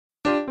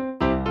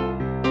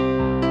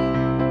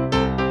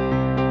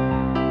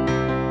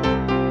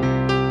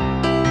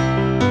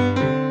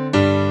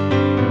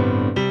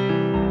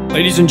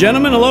Ladies and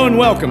gentlemen, hello and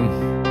welcome.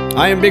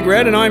 I am Big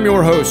Red and I'm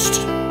your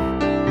host.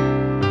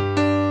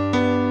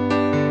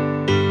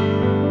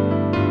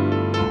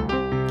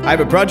 I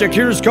have a project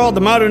here, it's called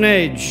The Modern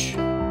Age.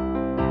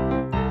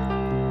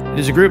 It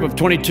is a group of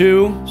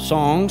 22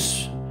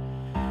 songs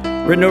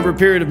written over a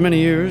period of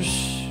many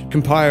years,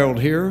 compiled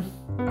here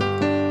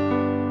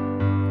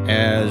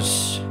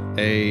as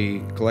a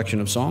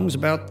collection of songs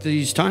about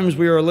these times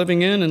we are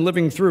living in and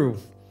living through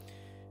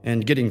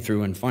and getting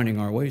through and finding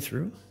our way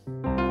through.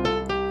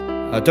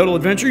 A total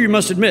adventure, you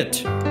must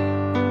admit.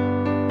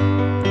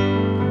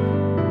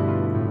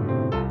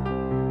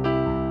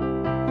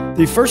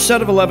 The first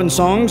set of 11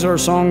 songs are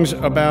songs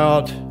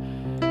about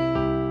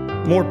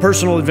more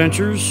personal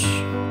adventures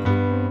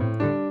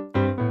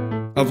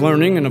of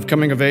learning and of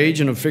coming of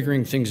age and of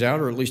figuring things out,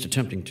 or at least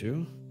attempting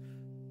to.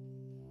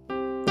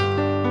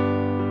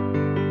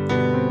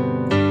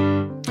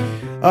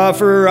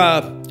 For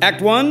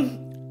Act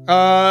 1,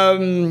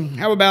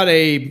 how about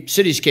a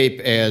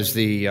cityscape as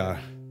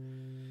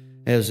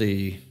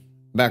the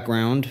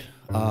background?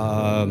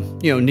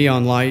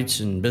 Neon lights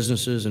and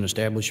businesses and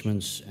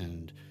establishments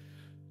and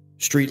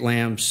street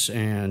lamps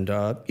and,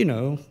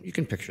 you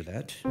can picture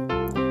that.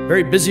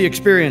 Very busy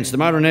experience, the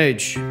modern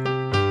age.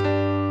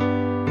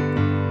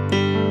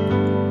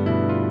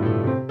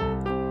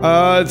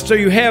 So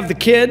you have the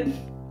kid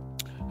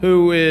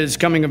who is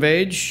coming of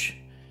age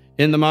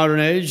in the modern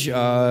age.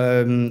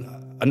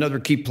 Another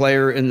key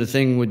player in the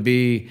thing would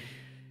be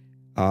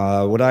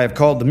what I have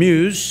called the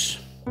muse.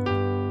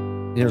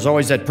 There's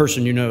always that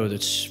person you know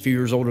that's a few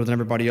years older than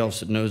everybody else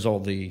that knows all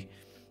the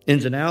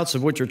ins and outs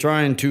of what you're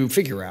trying to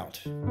figure out.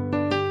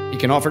 He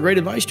can offer great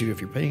advice to you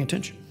if you're paying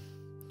attention.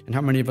 And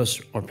how many of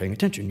us are paying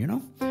attention, you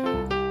know?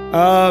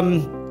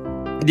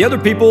 The other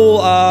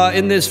people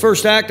in this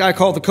first act I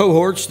call the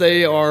cohorts.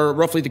 They are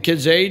roughly the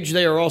kids' age.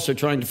 They are also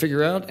trying to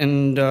figure out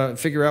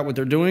what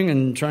they're doing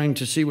and trying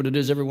to see what it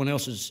is everyone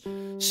else is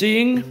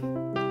seeing.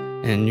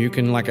 And you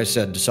can, like I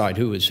said, decide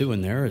who is who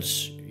in there.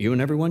 It's you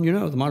and everyone you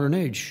know, the modern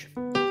age.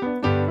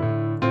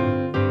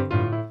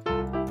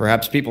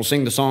 Perhaps people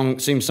sing some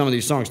of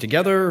these songs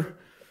together,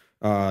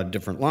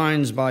 different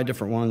lines by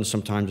different ones.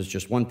 Sometimes it's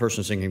just one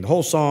person singing the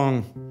whole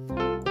song.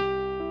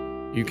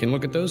 You can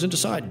look at those and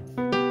decide.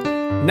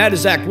 And that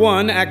is Act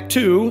 1. Act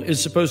 2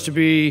 is supposed to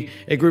be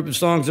a group of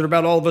songs that are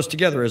about all of us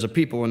together as a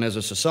people and as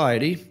a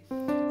society.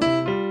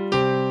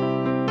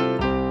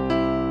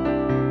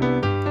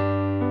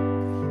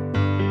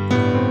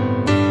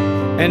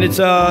 And it's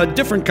a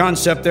different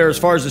concept there as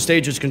far as the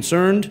stage is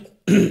concerned,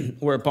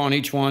 whereupon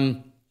each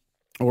one,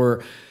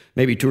 or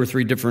maybe two or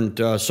three different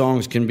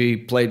songs can be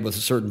played with a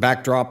certain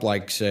backdrop,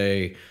 like,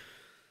 say,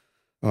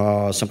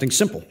 something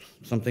simple,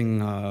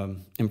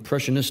 something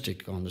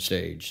impressionistic on the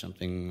stage,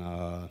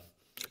 something,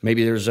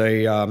 maybe there's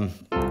a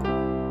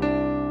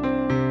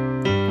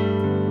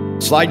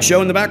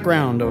slideshow in the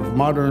background of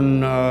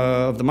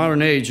the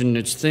modern age and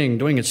its thing,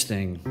 doing its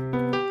thing.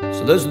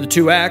 So those are the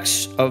two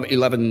acts of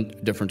 11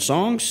 different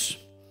songs,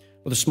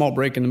 with a small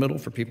break in the middle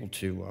for people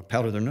to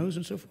powder their nose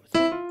and so forth.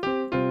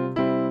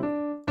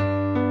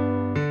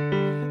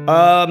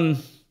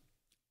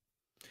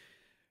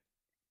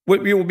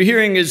 What we will be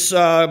hearing is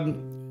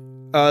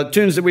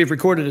tunes that we've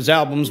recorded as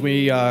albums.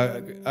 We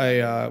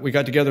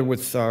got together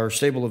with our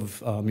stable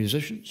of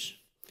musicians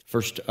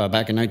first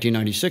back in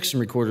 1996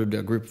 and recorded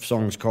a group of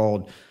songs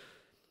called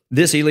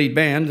This Elite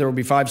Band. There will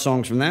be 5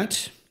 songs from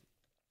that.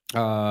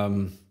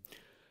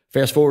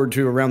 Fast forward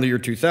to around the year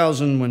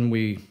 2000 when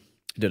we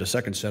did a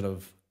second set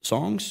of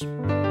songs.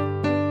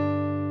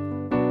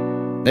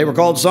 They were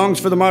called Songs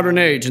for the Modern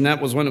Age, and that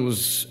was when it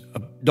was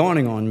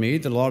dawning on me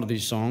that a lot of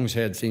these songs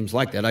had themes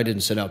like that. I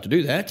didn't set out to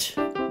do that.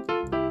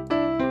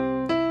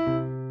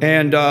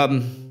 And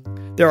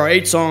there are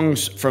 8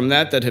 songs from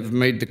that have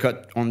made the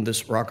cut on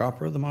this rock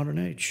opera, The Modern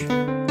Age.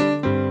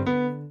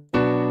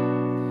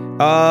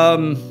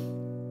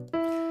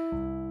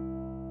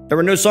 There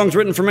were no songs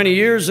written for many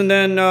years, and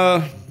then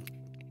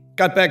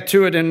got back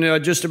to it,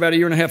 and just about a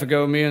year and a half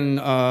ago, me and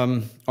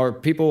our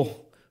people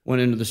went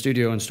into the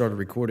studio and started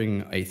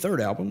recording a third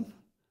album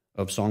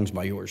of songs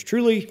by yours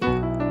truly,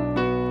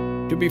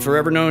 to be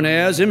forever known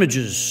as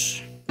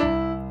Images.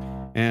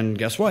 And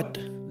guess what?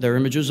 They're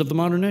images of the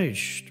modern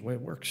age, the way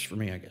it works for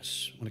me, I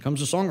guess, when it comes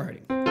to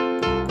songwriting.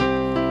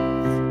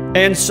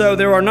 And so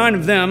there are 9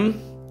 of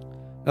them.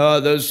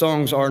 Those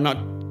songs are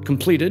not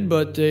completed,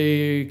 but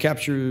they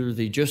capture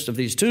the gist of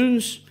these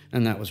tunes,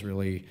 and that was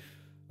really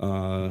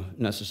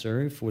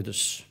necessary for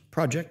this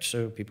project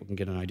so people can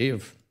get an idea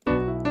of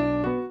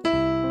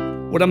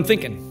what I'm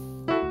thinking.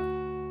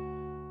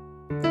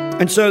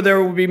 And so there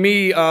will be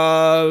me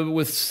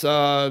with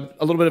a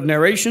little bit of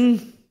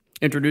narration,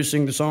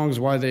 introducing the songs,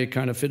 why they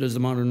kind of fit as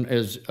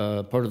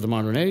part of the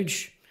modern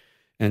age,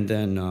 and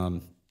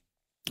then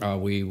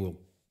we will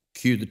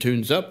cue the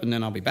tunes up, and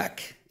then I'll be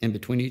back in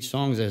between each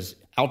songs as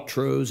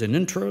outros and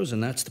intros,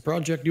 and that's the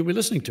project you'll be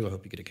listening to. I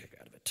hope you get a kick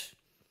out of it.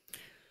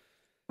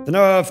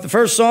 The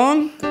first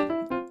song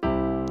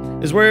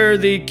is where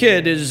the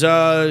kid is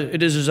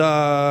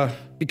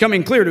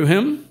becoming clear to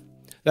him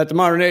that the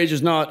modern age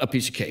is not a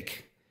piece of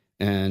cake,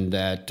 and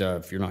that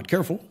if you're not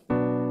careful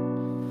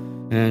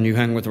and you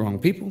hang with the wrong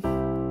people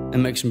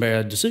and make some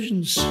bad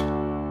decisions,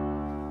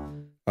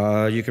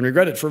 you can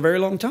regret it for a very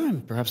long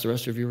time, perhaps the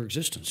rest of your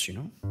existence, you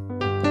know.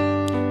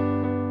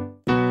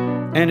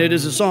 And it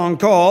is a song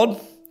called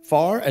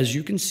Far As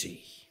You Can See.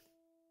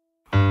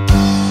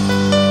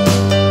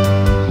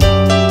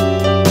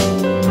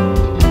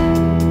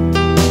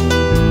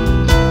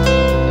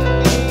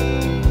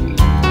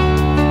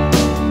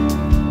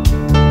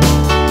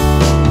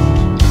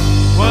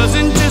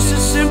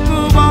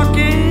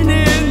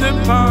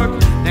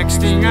 Next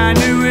thing I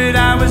knew it,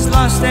 I was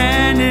lost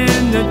and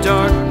in the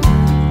dark.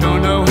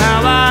 Don't know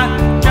how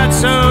I got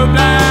so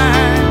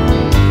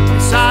blind.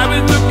 Guess I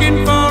was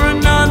looking for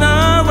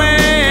another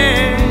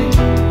way,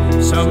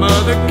 some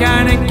other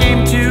kind of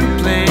game to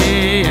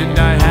play, and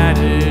I had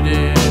it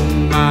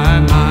in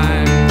my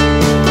mind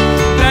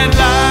that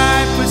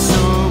life was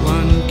so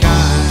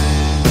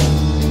unkind.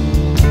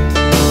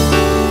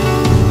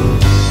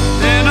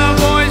 Then a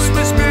voice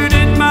whispered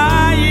in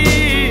my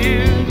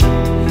ear,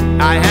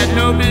 I had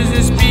no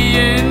business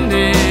being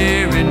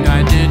there, and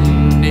I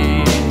didn't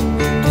need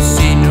to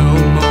see no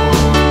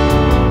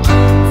more.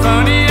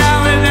 Funny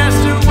how it has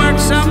to work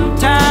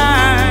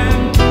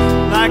sometimes,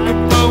 like a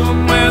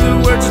poem where the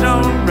words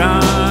don't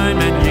rhyme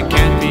and you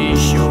can't be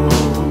sure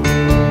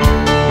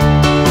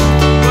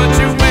what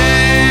you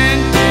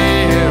went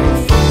there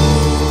for.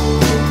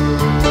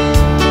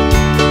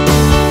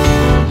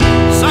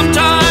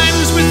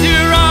 Sometimes with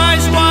your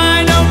eyes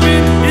wide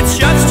open, it's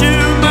just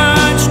too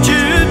much to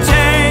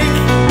take.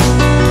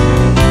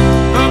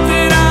 Hope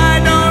that I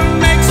don't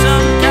make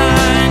some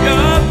kind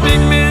of big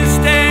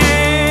mistake.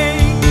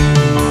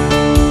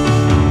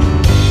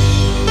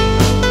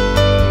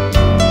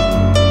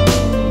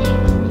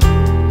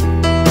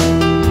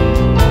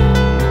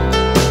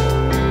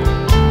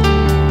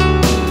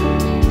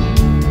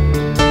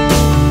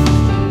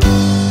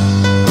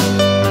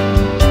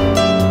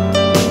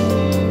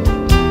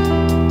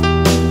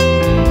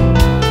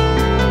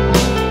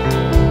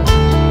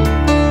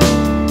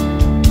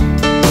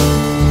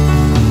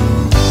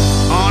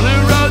 On a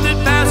road that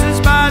passes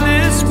by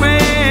this way,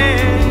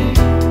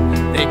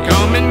 they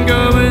come and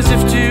go as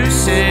if to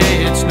say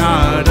it's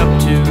not up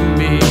to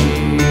me.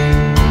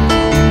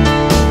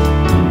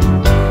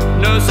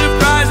 No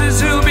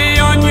surprises, who'll be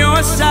on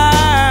your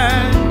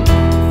side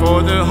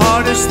for the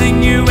hardest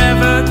thing you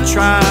ever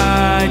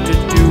tried to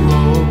do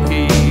or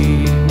be,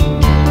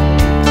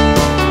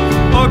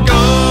 or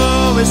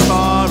go as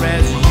far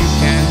as you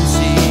can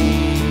see.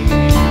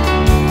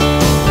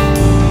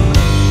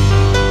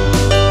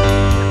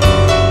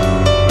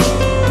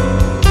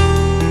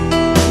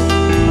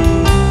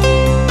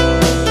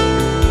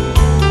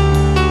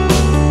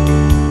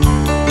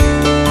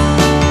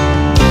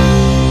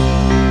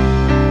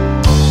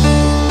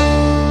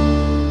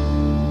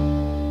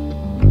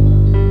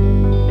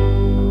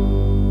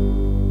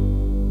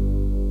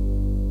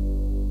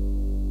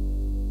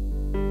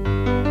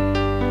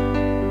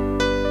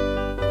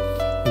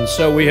 And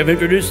so we have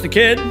introduced the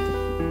kid.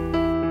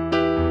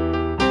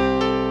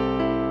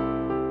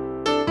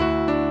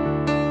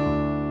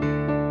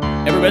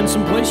 Ever been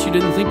someplace you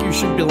didn't think you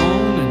should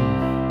belong,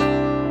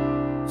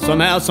 and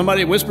somehow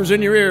somebody whispers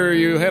in your ear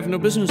you have no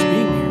business being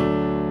here?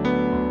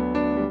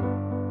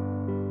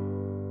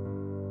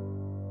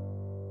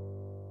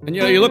 And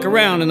you know, you look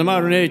around in the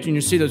modern age and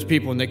you see those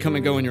people and they come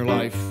and go in your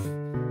life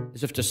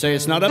as if to say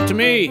it's not up to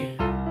me.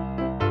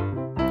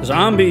 The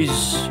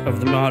zombies of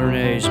the modern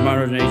age. The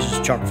modern age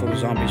is chock full of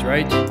zombies,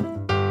 right?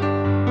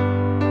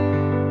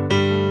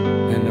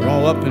 And they're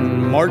all up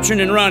and marching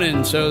and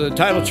running. So the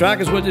title track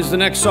is what is the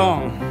next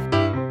song.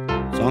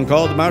 A song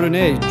called The Modern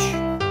Age.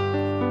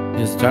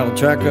 It is the title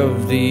track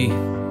of the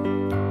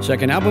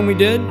second album we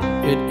did.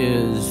 It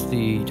is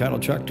the title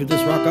track to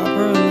this rock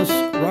opera and this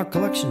rock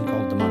collection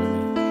called The Modern Age.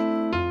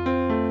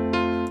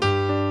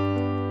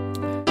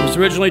 It was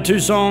originally two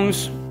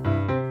songs.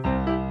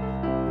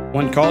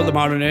 One called The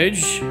Modern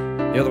Age,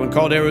 the other one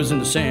called Arrows in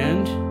the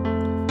Sand.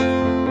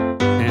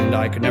 And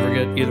I could never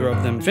get either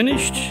of them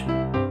finished.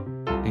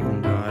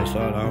 And I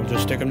thought I'll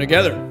just stick them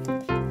together.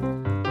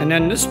 And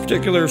then in this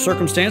particular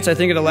circumstance, I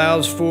think it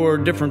allows for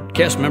different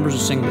cast members to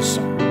sing this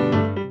song.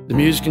 The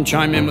Muse can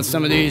chime in with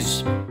some of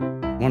these.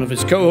 One of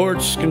his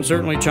cohorts can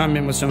certainly chime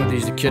in with some of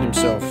these, the kid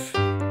himself.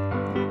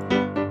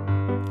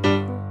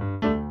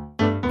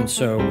 And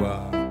so,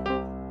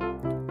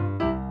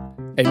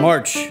 hey,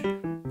 March,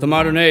 The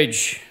Modern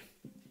Age.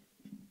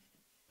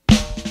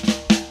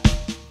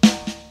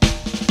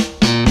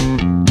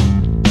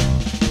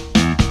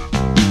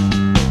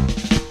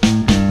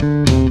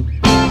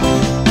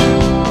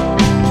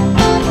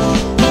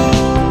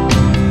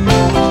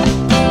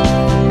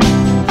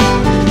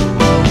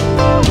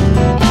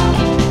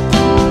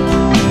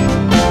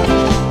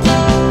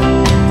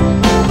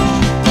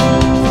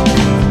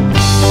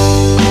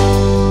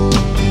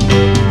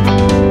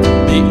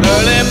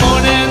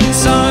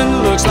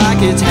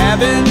 It's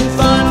having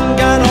fun,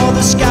 got all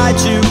the sky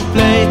to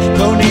play,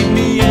 don't need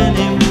me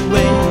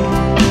anyway.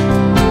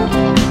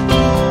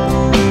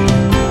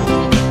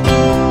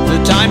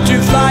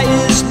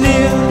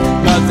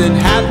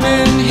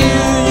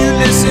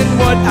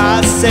 what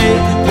I say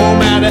won't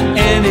matter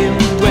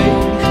anyway.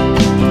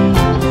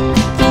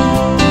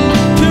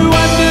 To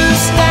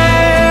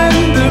understand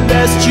the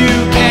best you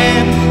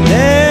can,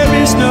 there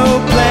is no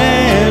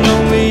plan,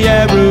 only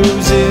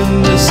arrows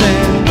in the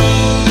sand.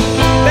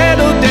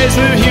 Better days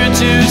were here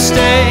to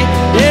stay,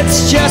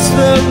 it's just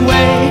the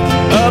way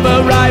of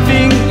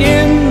arriving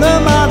in the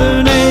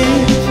modern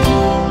age.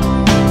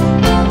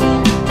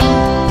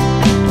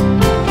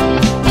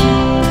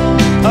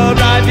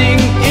 Arriving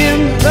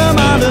in the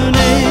modern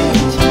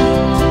age.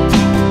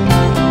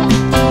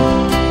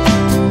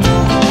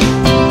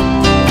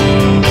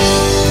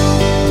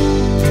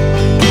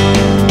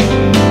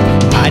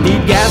 I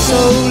need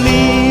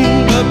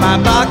gasoline, but my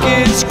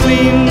pocket's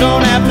clean.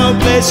 Don't have no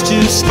place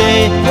to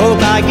stay,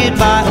 hope I get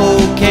by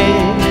okay.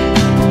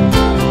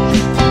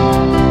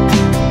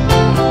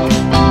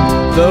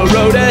 The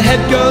road ahead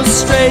goes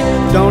straight,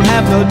 don't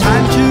have no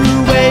time to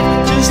wait.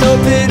 Just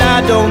hope that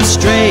I don't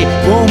stray,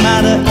 won't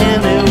matter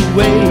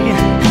anyway.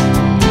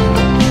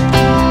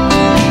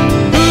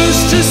 Who's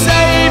to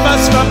save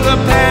us from the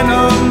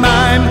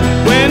pantomime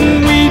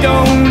when we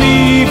don't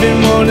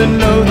even want to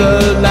know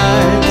the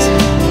lines?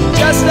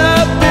 Just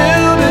a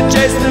pill to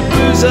chase the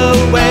blues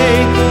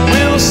away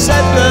will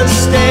set the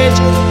stage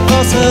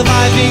for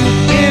surviving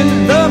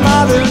in the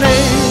modern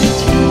age.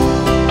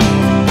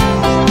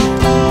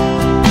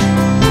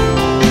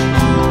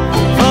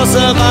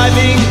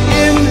 Surviving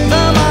in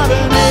the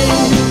modern age.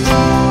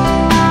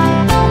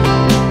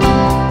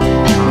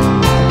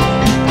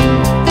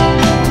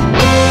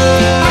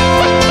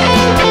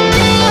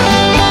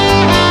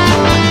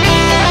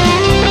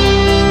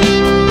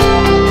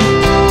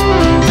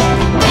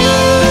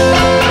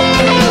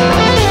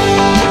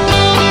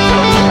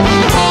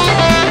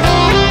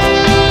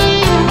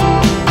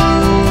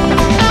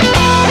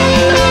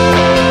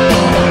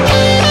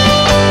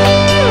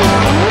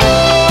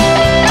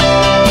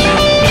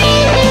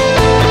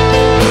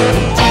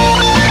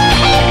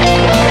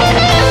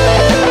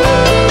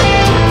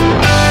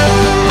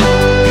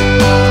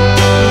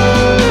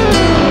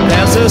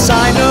 A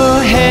sign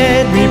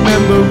ahead,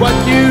 remember what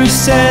you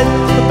said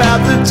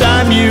about the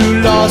time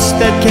you lost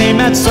that came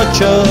at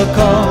such a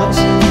cost.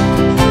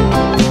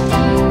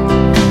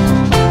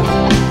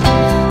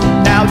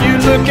 Now you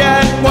look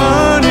at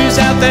one who's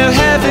out there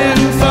having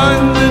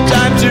fun. The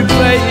time to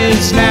play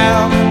is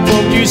now,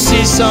 won't you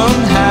see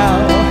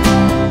somehow?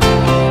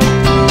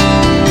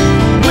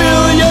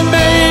 Will you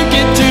make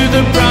it to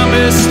the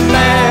promised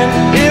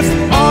land if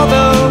all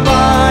the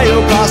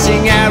while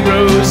crossing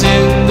arrows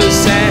in the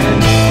sand?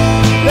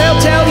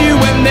 They'll tell you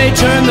when they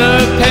turn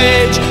the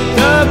page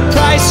the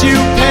price you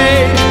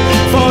pay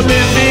for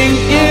living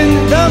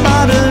in the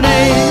modern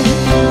age.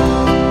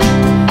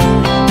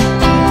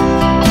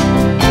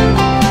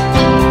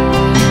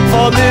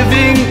 For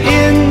living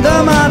in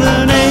the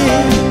modern age.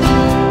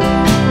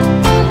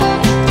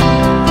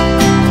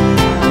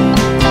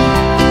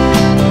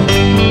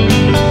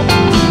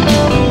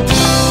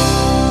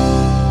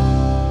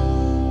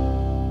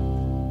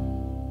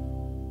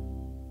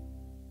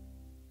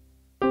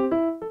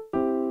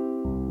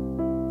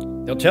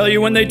 They'll tell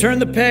you when they turn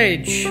the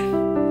page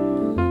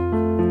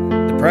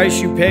the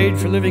price you paid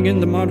for living in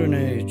the modern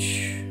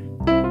age.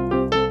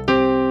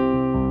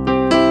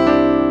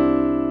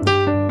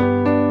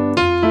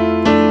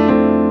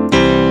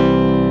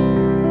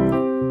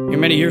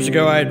 Many years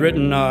ago I had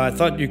written, I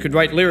thought you could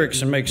write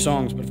lyrics and make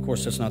songs, but of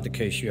course that's not the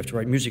case. You have to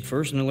write music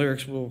first and the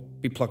lyrics will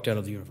be plucked out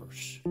of the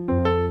universe.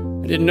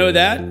 I didn't know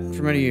that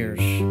for many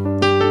years.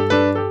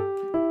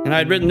 And I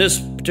had written this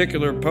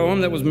particular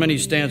poem that was many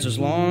stanzas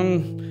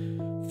long,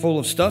 full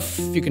of stuff,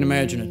 if you can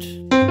imagine it.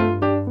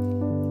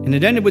 And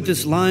it ended with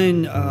this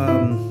line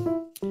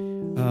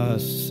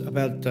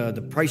about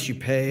the price you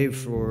pay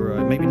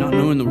for maybe not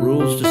knowing the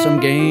rules to some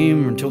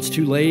game until it's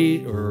too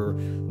late, or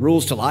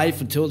rules to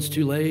life until it's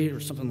too late, or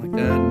something like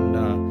that.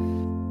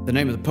 And the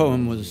name of the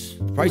poem was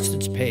The Price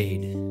That's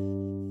Paid.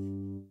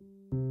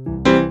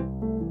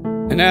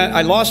 And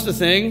I lost the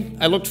thing.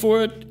 I looked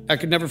for it. I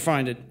could never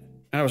find it.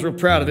 And I was real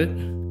proud of it.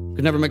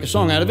 Could never make a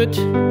song out of it.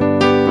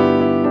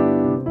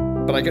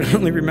 But I can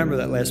only remember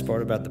that last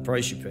part about the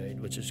price you paid,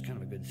 which is kind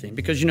of a good thing.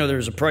 Because, you know,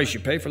 there's a price you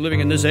pay for living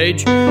in this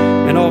age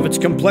and all of its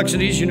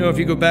complexities. You know, if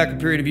you go back a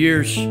period of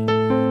years,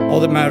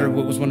 all that mattered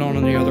what was going on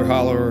in the other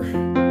holler,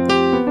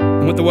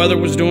 and what the weather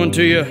was doing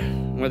to you,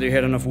 whether you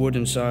had enough wood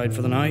inside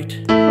for the night.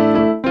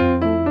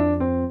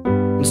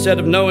 Instead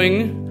of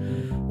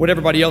knowing what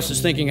everybody else is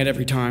thinking at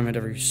every time, at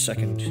every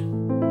second,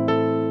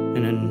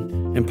 and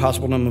an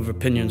impossible number of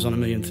opinions on a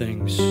million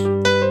things.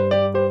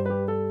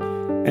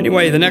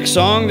 Anyway, the next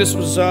song, this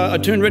was a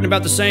tune written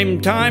about the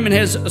same time and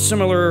has a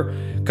similar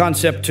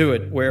concept to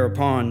it,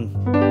 whereupon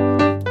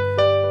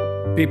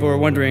people are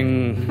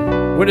wondering,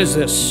 what is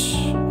this?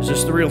 Is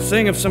this the real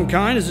thing of some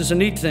kind? Is this a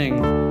neat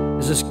thing?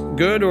 Is this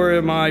good, or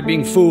am I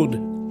being fooled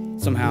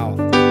somehow?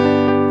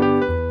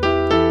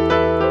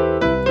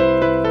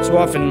 So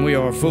often we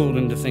are fooled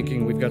into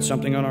thinking we've got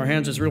something on our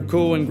hands that's real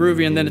cool and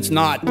groovy, and then it's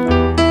not.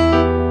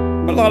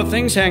 But a lot of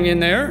things hang in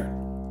there.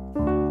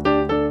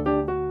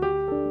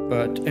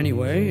 But But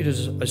anyway, it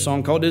is a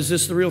song called Is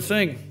This the Real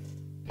Thing?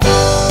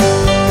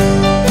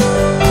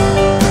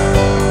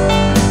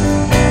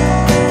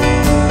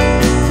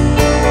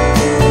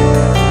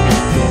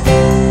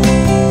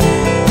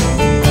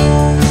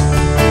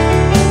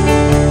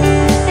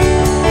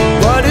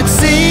 What it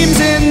seems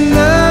in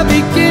the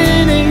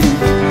beginning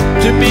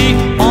to be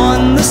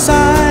on the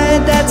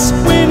side that's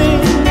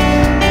winning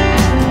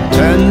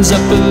turns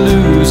up a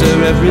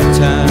loser every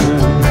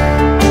time.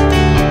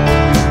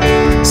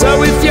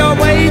 So if you're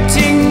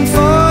waiting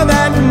for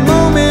that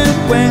moment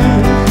when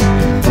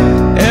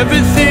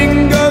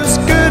everything goes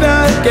good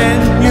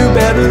again, you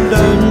better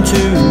learn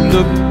to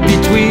look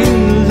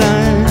between the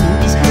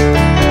lines.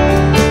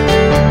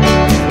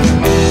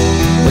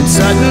 When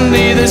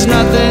suddenly there's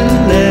nothing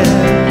there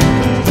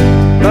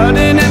but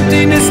an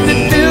emptiness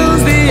that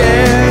fills the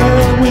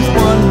air with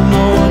one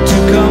more to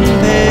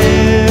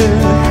compare.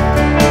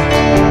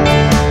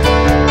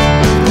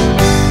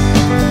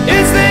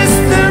 Is this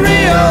the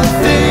real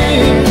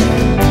thing?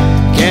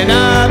 Can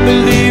I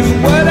believe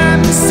what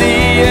I'm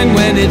seeing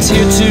when it's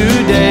here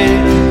today,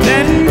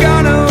 then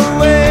gone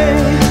away?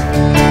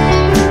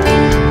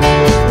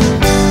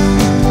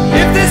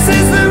 If this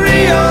is the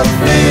real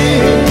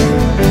thing,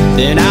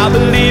 then I'll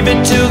believe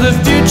it till the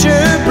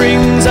future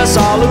brings us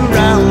all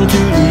around to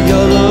the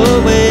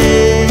other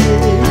way.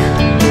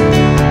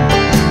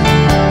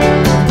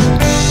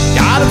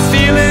 Got a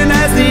feeling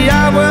as the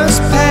hours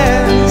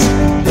pass,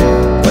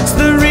 what's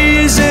the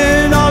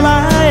reason all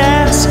I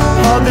ask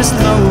for this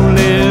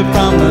lonely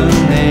promenade?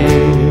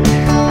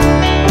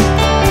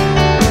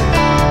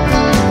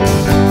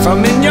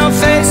 From in your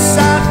face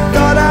I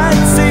thought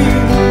I'd see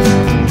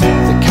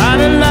the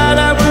kind of light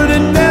I would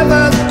have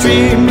never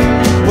dreamed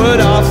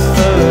would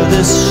offer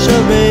this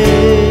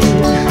charade.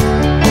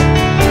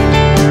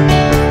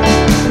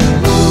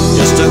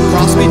 Just a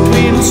cross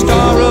between a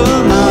star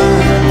of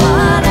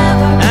mine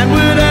and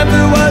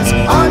whatever was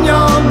on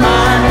your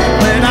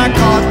mind when I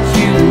caught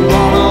you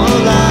on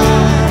a line.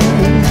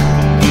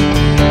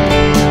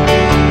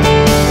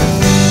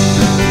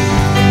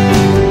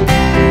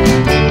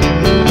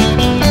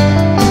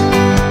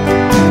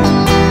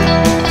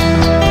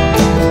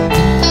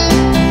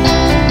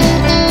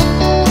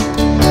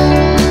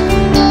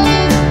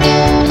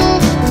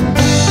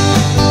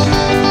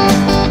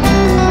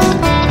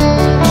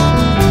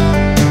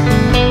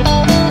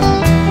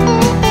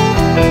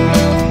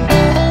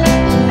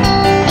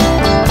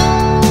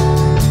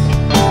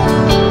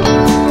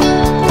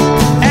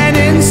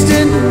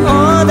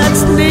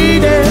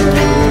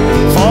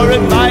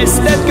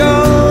 That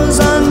goes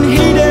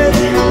unheeded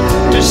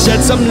to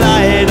shed some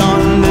light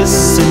on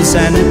this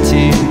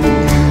insanity.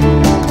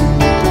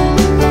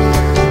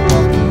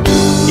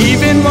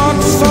 Even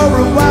walked for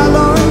a while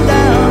on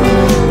down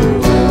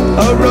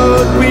a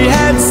road we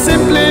had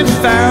simply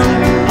found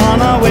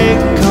on our way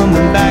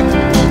coming back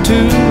to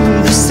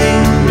the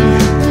sea.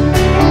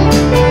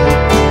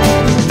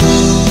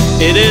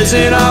 It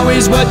isn't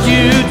always what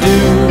you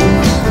do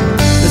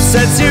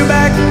sets you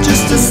back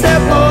just a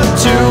step or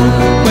two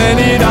when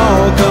it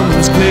all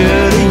comes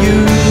clear to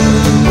you.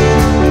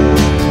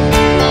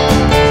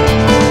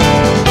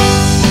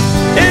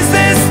 Is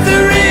this the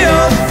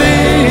real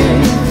thing?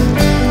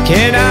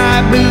 Can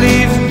I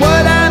believe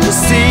what I'm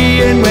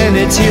seeing when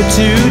it's here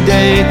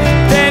today,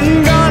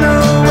 then gone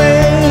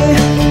away?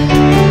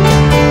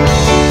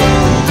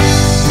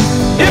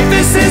 If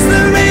this is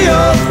the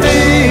real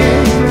thing,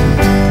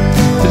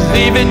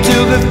 believe it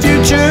till the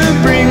future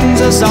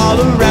brings us all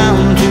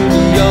around to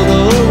the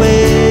other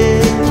way.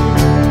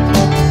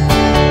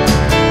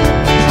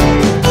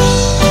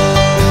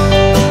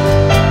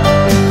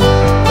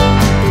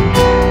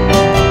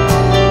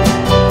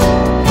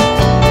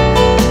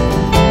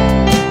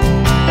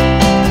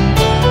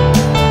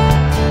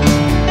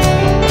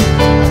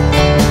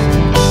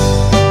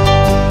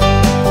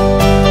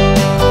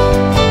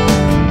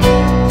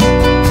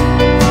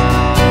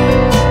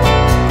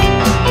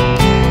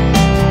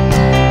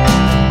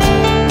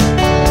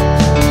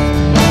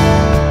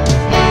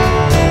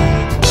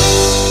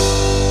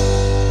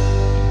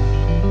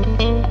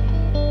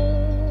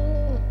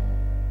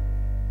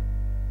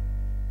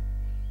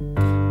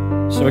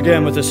 So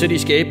again, with the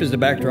cityscape as the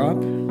backdrop,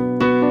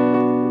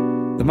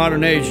 the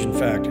modern age, in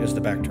fact, is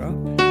the backdrop,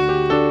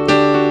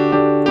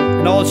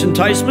 and all its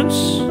enticements,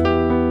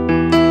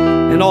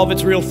 and all of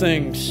its real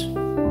things.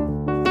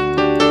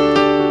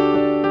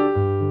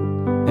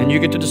 And you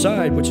get to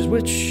decide which is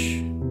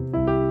which.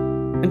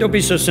 And don't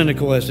be so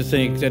cynical as to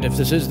think that if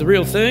this is the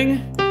real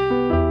thing,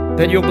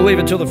 that you'll believe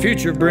it till the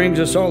future brings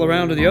us all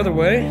around to the other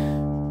way.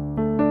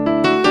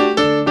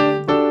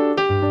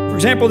 For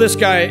example, this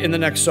guy in the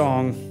next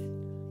song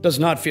does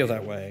not feel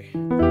that way.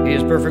 He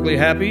is perfectly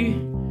happy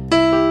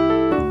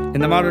in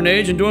the modern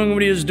age and doing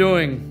what he is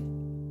doing.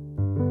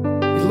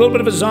 He's a little bit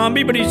of a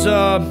zombie, but he's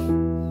got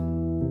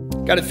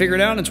it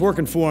figured out and it's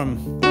working for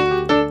him.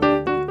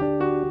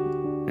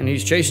 And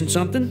he's chasing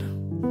something.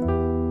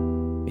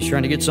 He's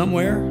trying to get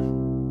somewhere.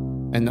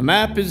 And the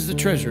map is the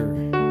treasure.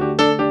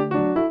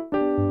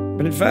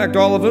 But in fact,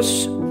 all of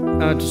us,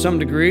 to some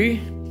degree,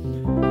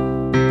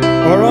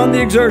 or on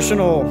the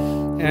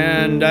exertional.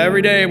 And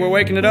every day we're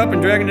waking it up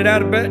and dragging it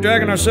out of bed,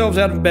 dragging ourselves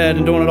out of bed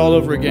and doing it all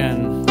over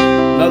again.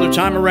 Another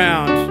time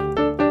around.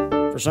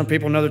 For some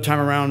people, another time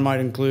around might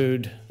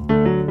include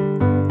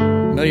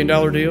 $1 million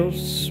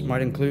deals,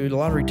 might include a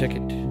lottery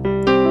ticket.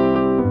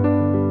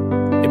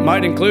 It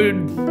might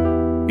include,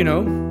 you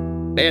know,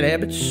 bad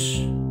habits.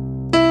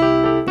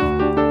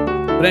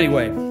 But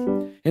anyway,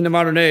 in the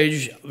modern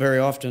age, very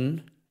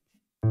often,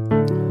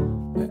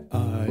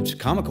 it's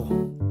comical.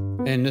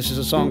 And this is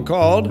a song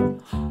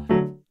called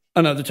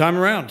Another Time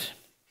Around.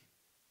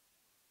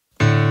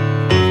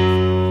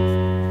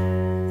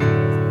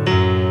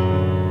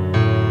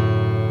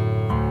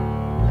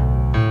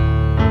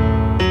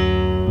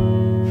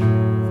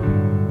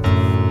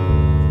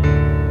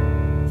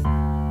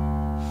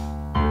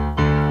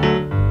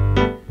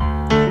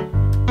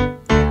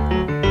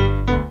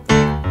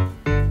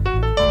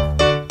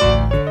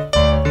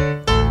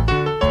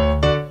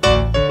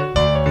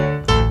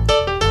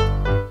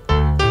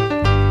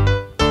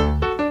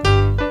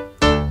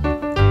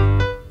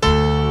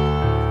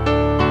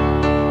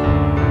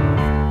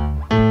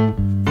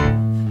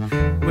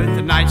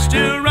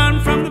 Still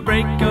run from the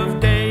break of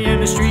day,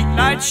 and the street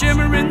lights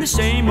shimmer in the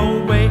same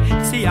old way.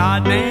 It's the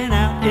odd man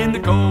out in the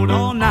cold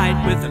all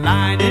night, with a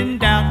line in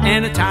doubt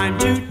and a time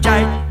too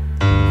tight.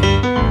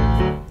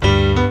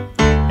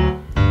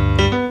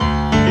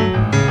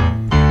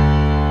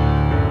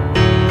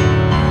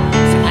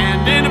 It's a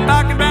hand in a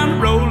pocket round a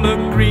roll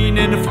of green,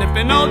 and a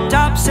flipping old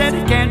top said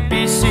it can't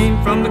be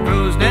seen from the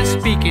crow's nest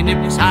speaking. It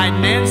was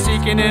hiding and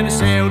seeking, and a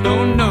sail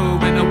don't know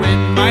when the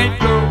wind might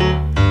blow.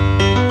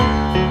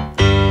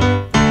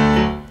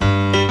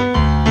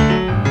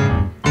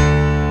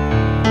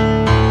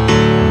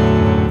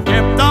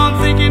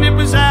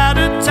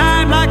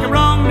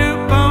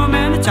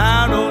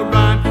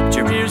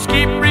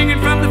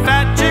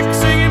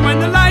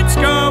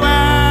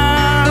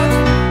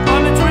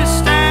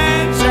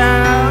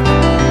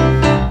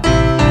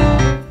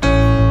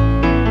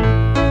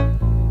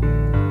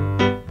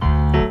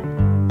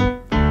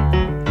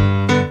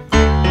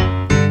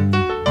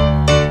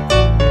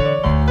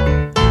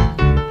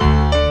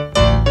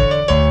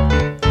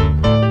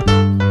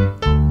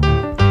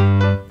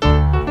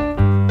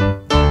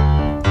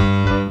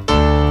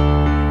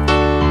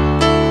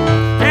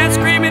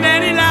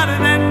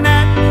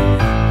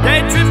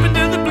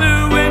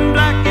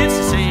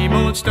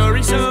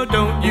 So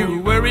don't you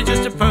worry,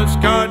 just a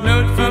postcard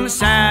note from a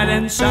sad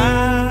and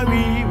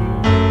sorry.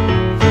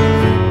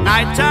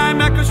 Nighttime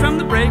echoes from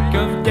the break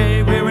of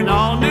day, where an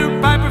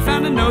all-new piper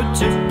found a note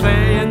to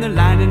play, and they're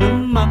lining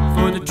them up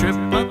for the trip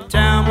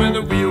uptown, where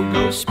the wheel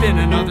goes spin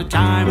another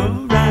time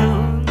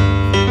around.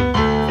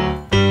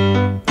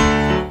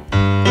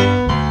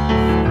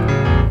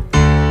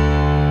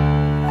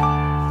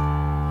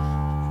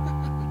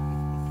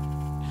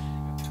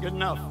 It's good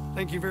enough.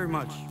 Thank you very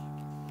much.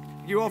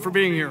 Thank you all for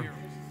being here.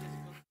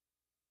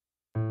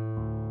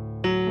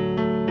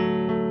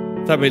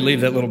 Thought we'd leave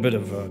that little bit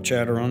of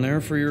chatter on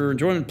there for your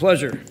enjoyment and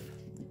pleasure.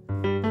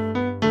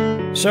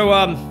 So,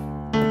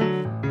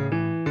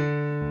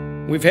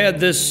 we've had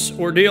this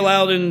ordeal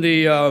out in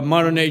the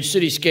modern age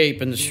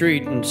cityscape in the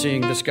street, and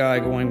seeing this guy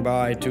going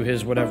by to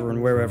his whatever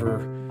and wherever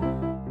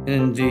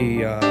in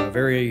the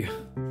very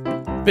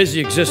busy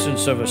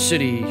existence of a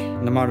city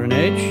in the modern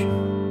age.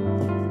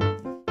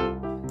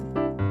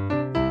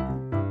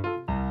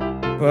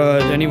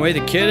 But anyway,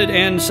 the kid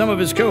and some of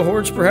his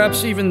cohorts,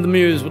 perhaps even the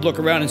muse, would look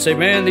around and say,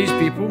 man, these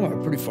people are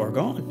pretty far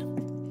gone.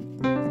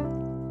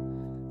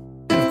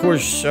 And of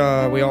course,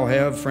 we all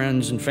have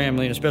friends and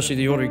family, and especially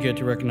the older you get,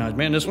 to recognize,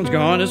 man, this one's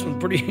gone, this one's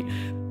pretty,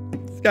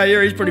 this guy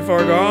here, he's pretty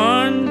far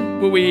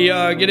gone. Will we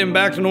get him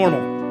back to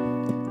normal?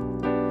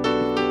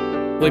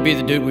 Will he be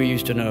the dude we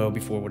used to know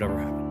before whatever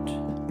happened?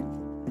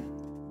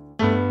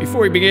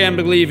 Before he began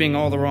believing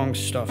all the wrong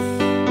stuff.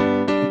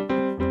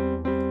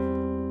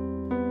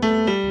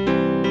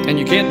 And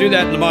you can't do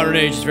that in the modern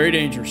age. It's very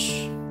dangerous.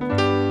 You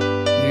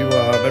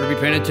better be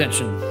paying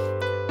attention.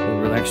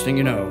 Or the next thing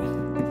you know,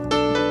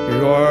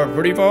 you are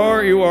pretty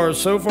far. You are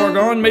so far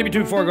gone, maybe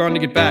too far gone to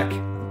get back.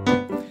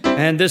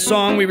 And this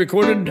song we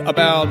recorded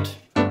about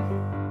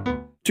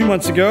 2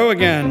 months ago,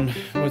 again,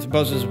 with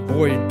Buzz's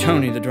boy,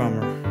 Tony, the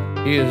drummer.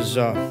 He has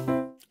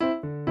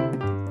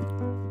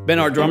been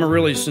our drummer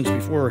really since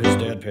before his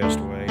dad passed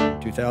away,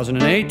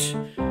 2008.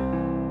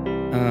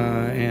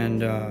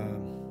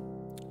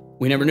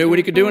 We never knew what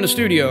he could do in a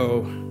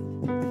studio.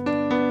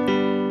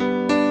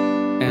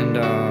 And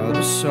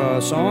this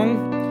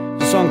song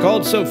is a song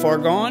called So Far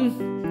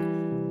Gone.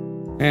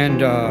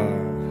 And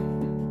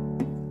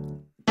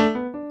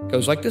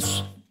goes like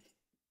this.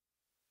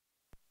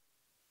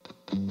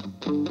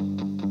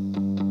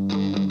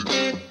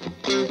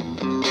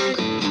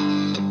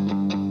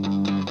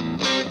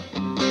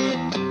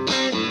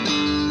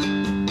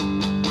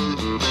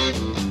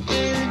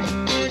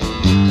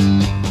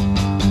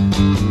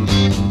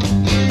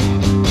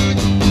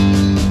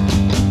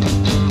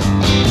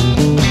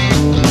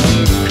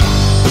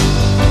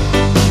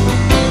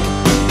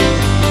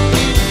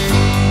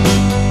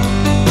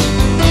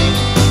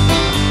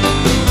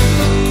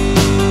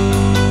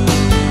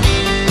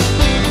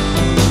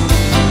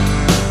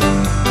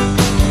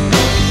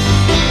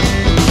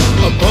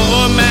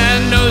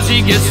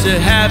 likes to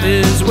have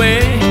his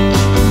way.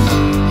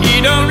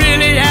 He don't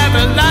really have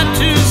a lot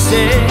to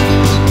say,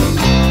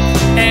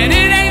 and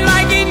it ain't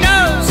like he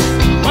knows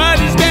what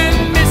he's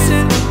been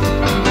missing.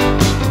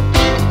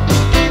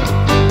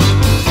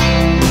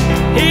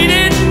 He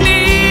didn't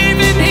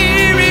even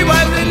hear he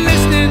wasn't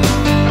listening,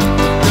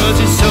 'cause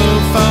he's so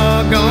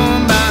far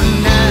gone by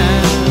now.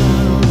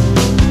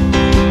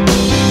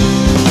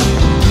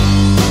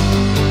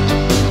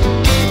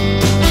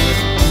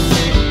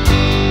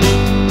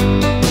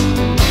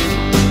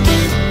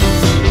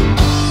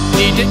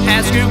 Need to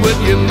ask you what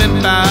you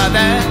meant by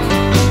that.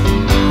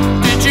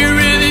 Did you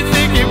really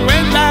think it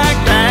went like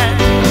that?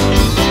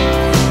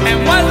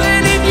 And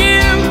wasn't it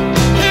you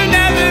who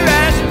never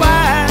asked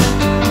why?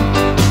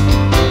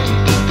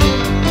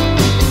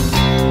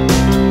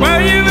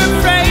 Were you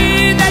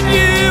afraid that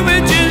you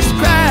would just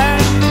cry?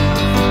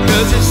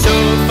 'Cause it's so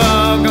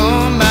far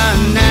gone by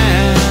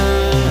now.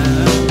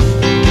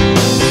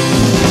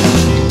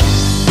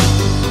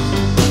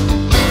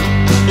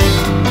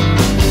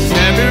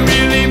 Never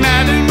really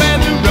mattered where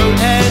the road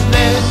had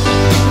led.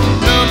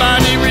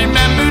 Nobody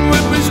remembered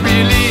what was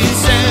really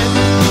said.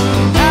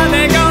 How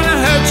they gonna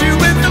hurt you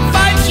with the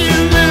fights you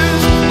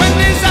lose, when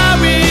there's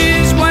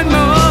always one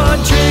more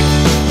trick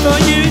for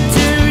you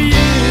to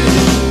use?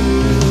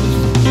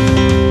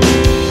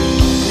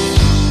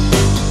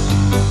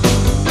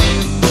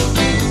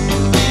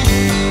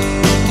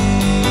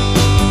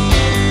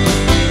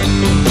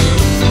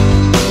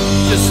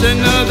 Just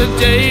another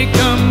day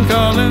come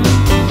calling,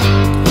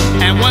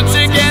 and once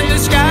again the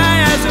sky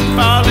hasn't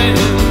fallen.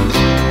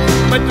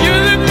 But you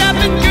looked up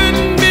and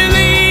couldn't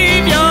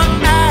believe your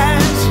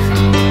eyes.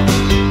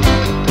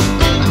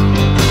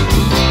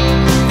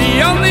 The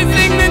only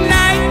thing the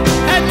night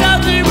had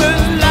told you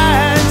was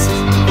lies,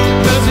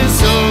 'cause it's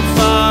so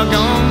far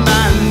gone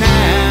by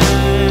now.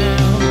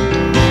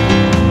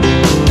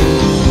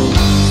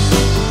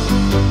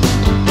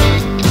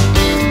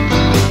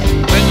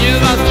 When you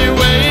lost your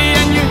way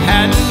and you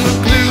hadn't a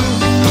clue,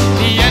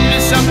 the end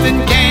of something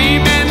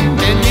came and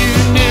then you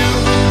knew.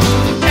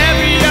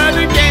 Every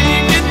other game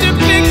you get to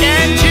pick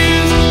and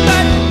choose,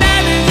 but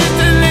that is just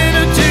a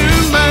little too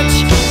much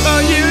for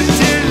you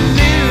to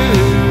lose.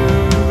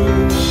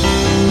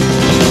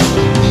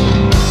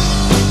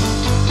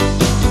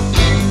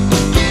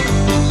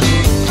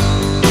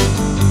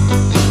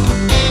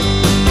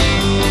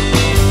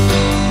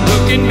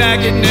 Looking back,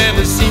 it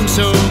never seemed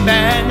so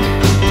bad.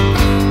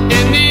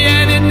 In the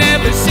end, it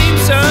never seemed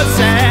so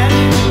sad.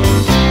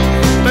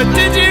 But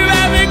did you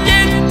ever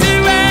get to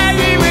where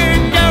you were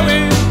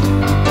going?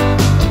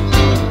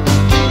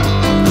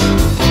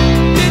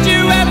 Did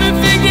you ever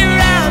figure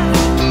out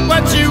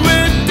what you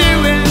were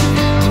doing?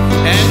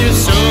 And you're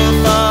so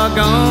far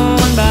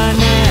gone by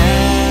now.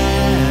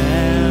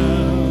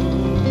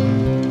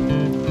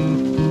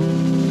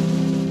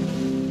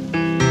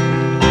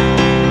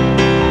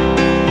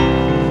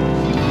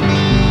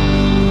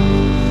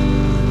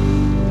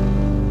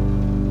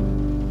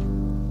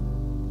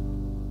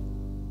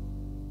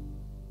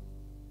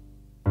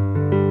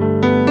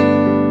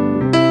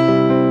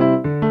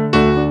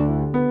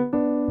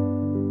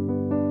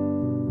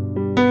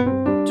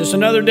 Just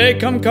another day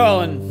come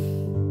calling.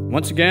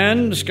 Once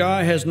again, the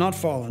sky has not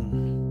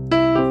fallen.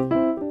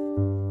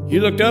 You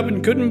looked up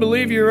and couldn't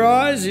believe your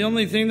eyes. The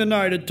only thing the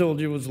night had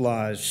told you was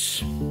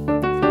lies.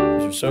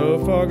 'Cause you're so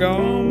far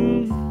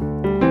gone,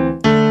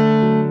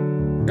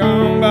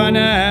 gone by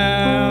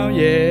now,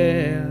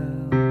 yeah.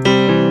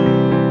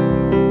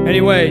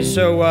 Anyway,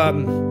 so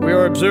we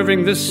are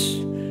observing this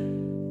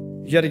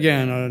yet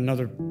again,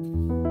 another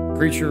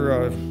creature,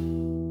 or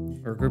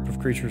a group of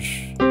creatures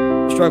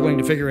struggling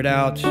to figure it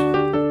out.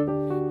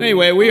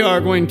 Anyway, we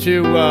are going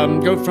to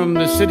go from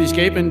the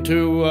cityscape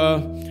into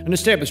an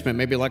establishment,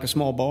 maybe like a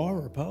small bar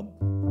or a pub.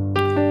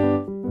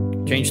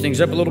 Change things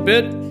up a little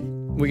bit.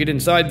 We get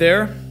inside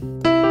there,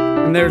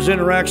 and there's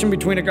interaction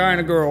between a guy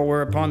and a girl,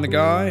 whereupon the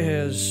guy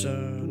has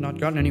not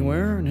gotten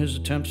anywhere in his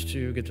attempts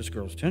to get this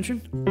girl's attention.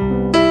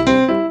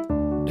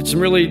 Did some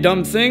really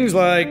dumb things,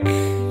 like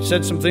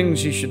said some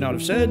things he should not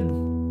have said,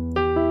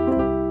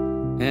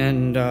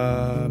 and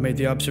made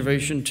the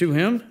observation to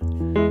him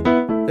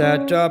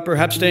that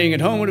perhaps staying at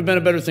home would have been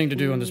a better thing to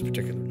do on this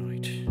particular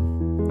night.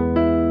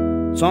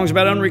 Songs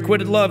about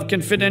unrequited love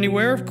can fit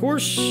anywhere, of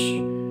course,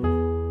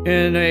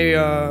 in a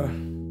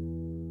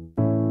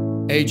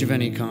age of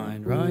any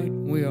kind, right?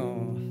 We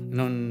are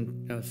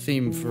a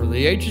theme for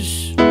the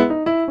ages.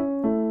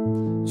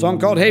 Song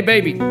called Hey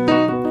Baby.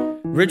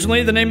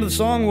 Originally, the name of the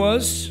song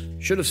was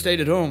Should Have Stayed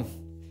at Home.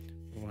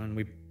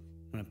 When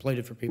I played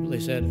it for people, they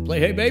said, play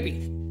Hey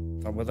Baby.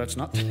 I thought, well, that's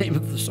not the name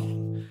of the song.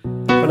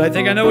 But I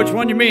think I know which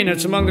one you mean.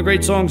 It's among the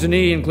great songs in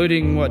E,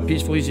 including,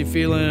 Peaceful Easy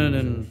Feeling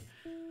and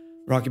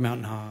Rocky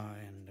Mountain High.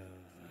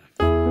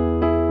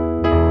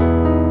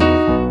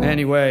 And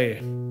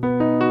anyway,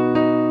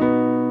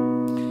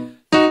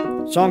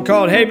 song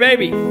called Hey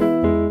Baby.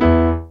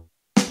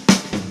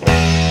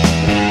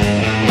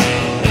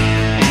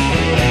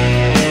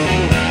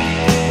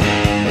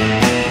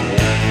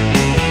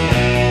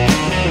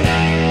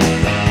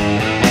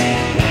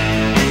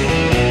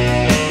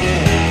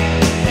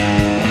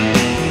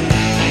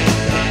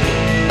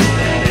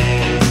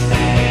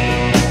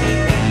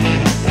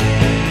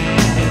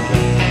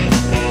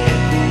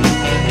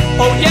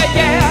 Oh yeah,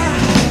 yeah.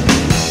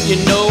 You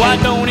know I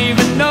don't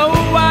even know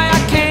why I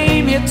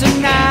came here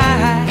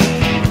tonight.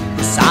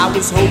 'Cause I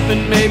was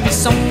hoping maybe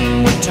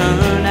something would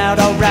turn out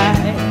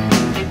alright.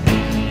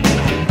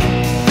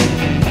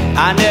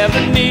 I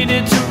never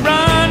needed to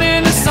run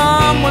into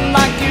someone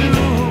like you.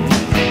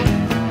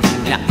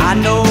 Now I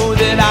know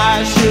that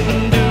I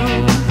shouldn't do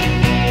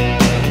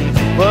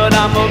what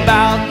I'm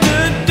about to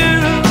do.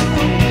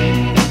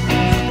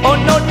 Oh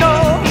no, no.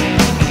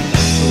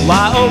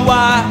 Why, oh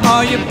why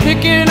are you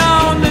picking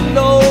on little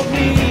old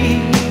me?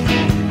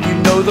 You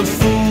know the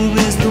fool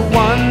is the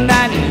one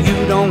that you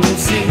don't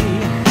see.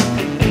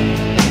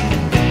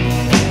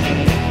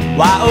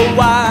 Why, oh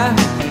why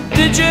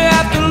did you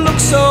have to look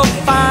so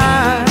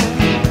fine?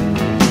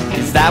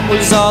 If that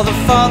was all the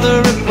farther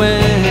it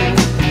went,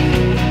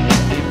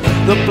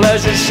 the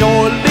pleasure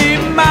surely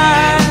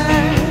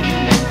mine.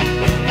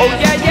 Oh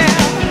yeah, yeah.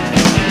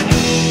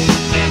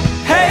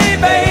 Hey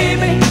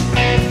baby,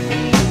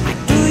 I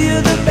do you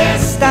the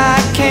best I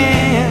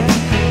can,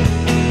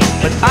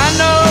 but I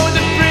know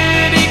that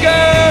pretty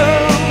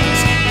girls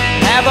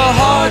have a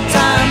hard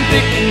time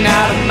picking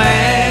out a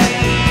man.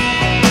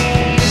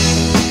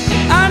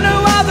 I know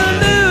all the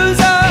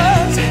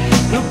losers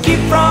who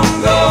keep from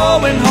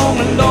going home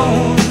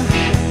alone.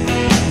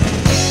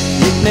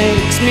 It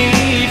makes me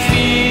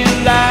feel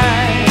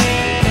like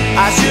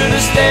I should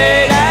have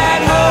stayed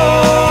at home.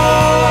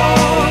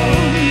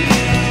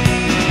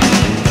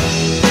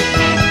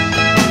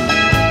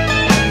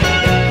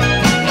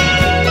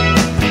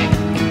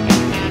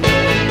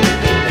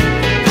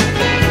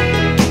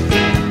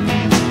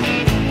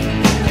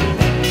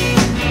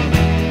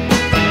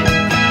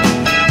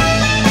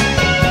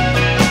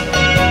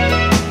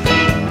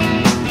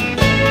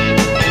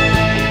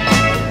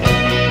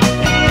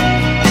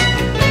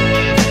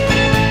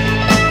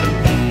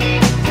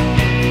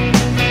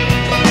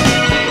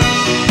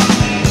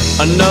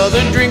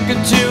 Another drink or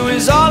two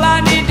is all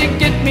I need to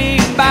get me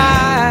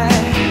by.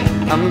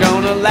 I'm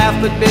gonna laugh,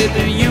 but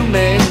baby, you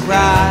may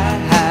cry.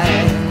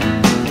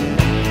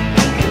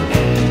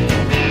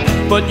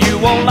 But you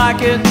won't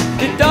like it,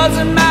 it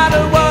doesn't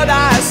matter what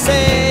I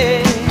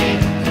say.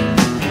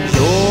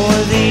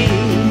 You're the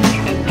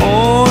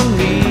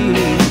only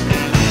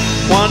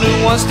one who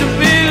wants to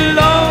be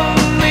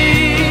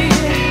lonely.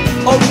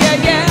 Oh yeah,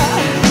 yeah.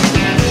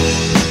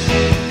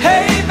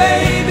 Hey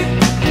baby,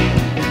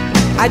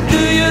 I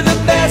do you the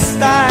best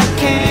I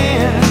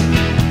can,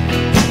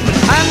 but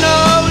I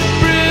know that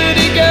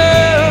pretty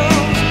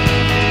girls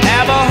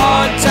have a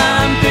hard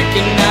time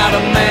picking out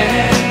a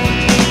man.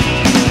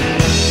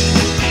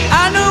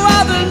 I know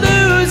all the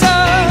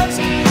losers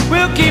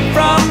will keep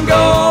from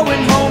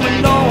going home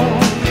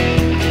alone.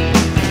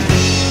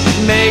 It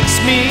makes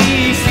me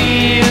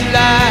feel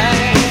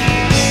like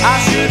I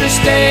should have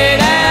stayed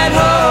at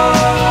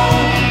home.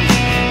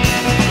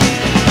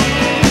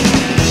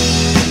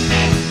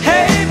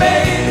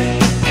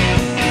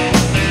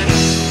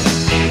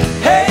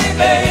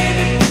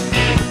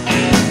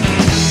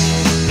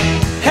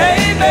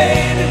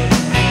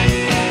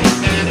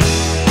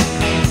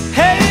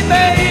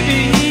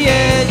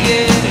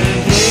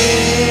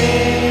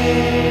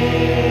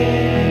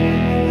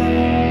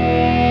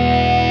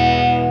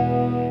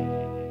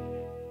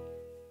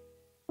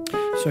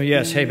 So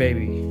yes, hey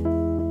baby.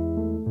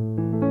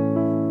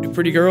 Do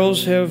pretty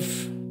girls have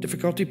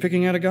difficulty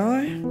picking out a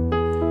guy?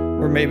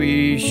 Or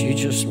maybe she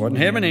just wasn't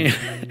having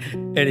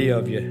any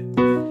of you.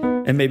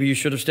 And maybe you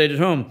should have stayed at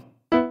home.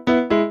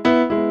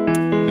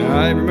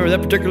 I remember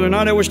that particular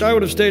night I wished I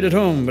would have stayed at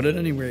home, but at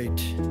any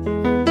rate.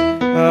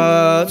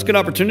 It's a good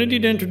opportunity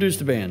to introduce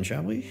the band,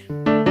 shall we?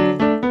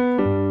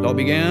 It all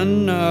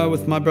began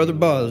with my brother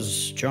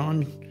Buzz,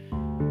 John,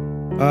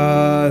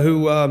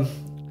 who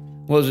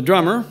was a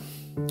drummer.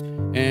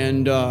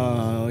 And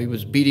he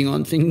was beating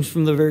on things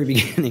from the very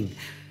beginning.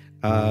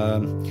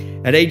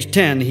 At age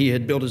 10, he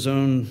had built his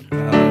own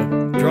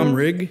drum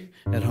rig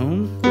at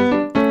home,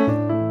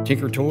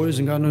 Tinker Toys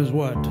and God knows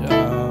what.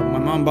 My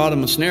mom bought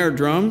him a snare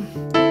drum,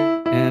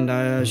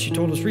 and she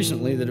told us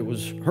recently that it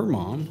was her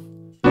mom,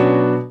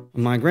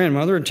 my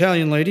grandmother,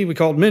 Italian lady we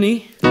called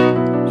Minnie.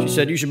 She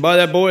said, "You should buy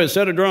that boy a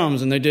set of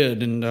drums," and they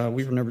did, and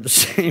we were never the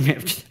same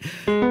after.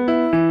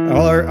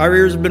 All our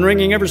ears have been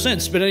ringing ever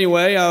since. But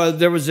anyway,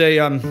 there was a...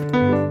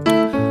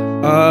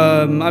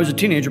 I was a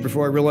teenager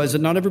before I realized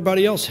that not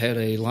everybody else had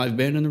a live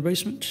band in their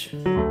basement.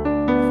 We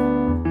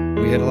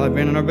had a live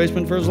band in our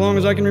basement for as long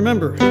as I can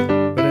remember.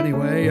 But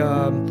anyway,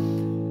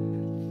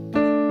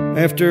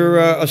 after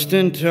a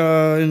stint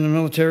in the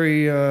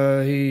military,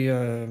 he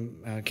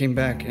came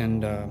back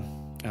and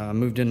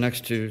moved in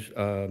next to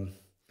a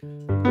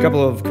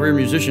couple of career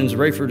musicians,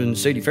 Rayford and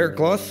Sadie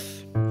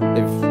Faircloth.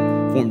 They've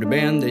formed a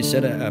band. They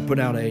put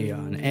out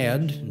an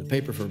ad in the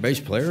paper for a bass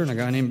player, and a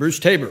guy named Bruce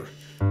Tabor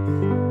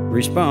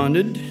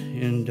responded,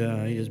 and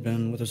he has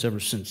been with us forever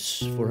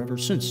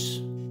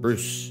since.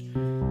 Bruce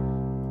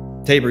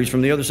Tabor, he's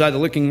from the other side of the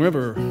Licking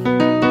River,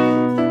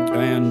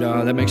 and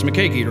that makes him a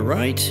cake eater,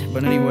 right?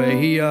 But anyway,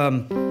 he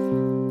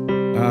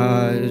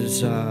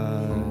is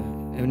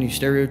any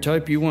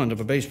stereotype you want of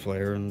a bass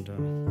player, and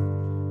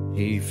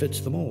he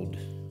fits the mold.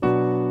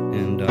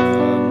 And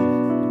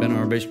been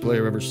our bass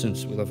player ever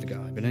since. We love the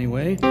guy. But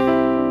anyway,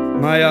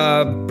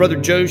 my brother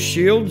Joe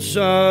Shields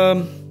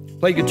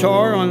played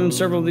guitar on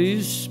several of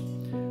these.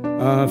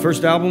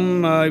 First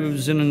album, I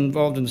was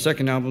involved in the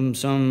second album.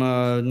 Some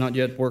not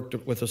yet worked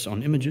with us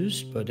on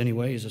Images, but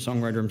anyway, he's a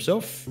songwriter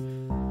himself,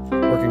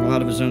 working a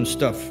lot of his own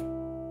stuff.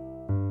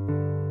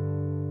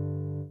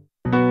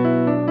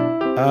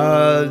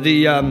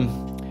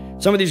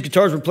 Some of these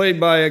guitars were played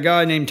by a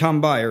guy named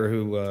Tom Byer,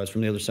 who is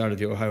from the other side of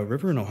the Ohio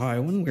River, an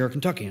Ohioan. We are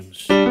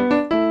Kentuckians.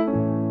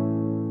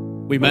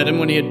 We met him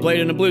when he had played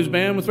in a blues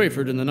band with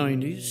Rayford in the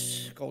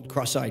 90s called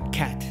Cross-Eyed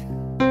Cat.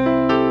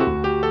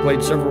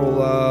 Played several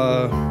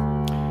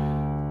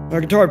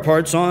guitar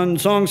parts on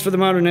Songs for the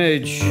Modern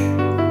Age.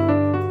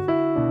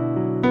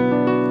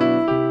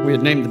 We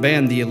had named the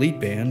band the Elite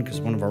Band because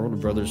one of our older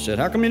brothers said,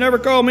 "How come you never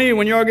call me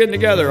when you're all getting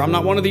together? I'm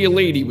not one of the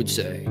elite," he would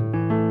say.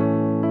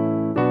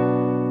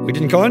 We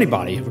didn't call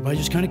anybody. Everybody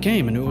just kind of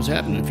came and knew what was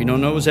happening. If you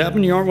don't know what was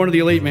happening, you aren't one of the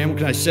elite, man. What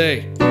can I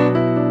say?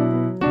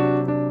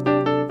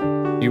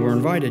 You were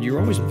invited. You were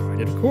always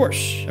invited, of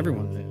course.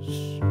 Everyone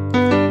is.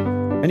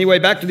 Anyway,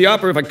 back to the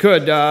opera, if I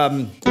could.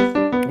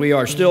 We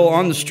are still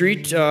on the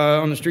street,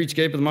 on the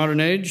streetscape of the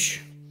modern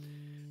age.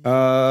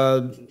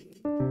 Guys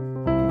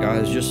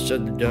just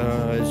said,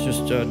 is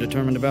just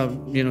determined about,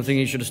 thinking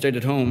he should have stayed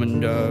at home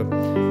and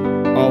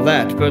all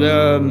that. But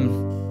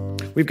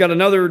we've got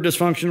another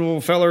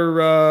dysfunctional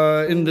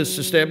feller in this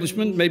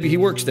establishment. Maybe he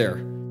works there.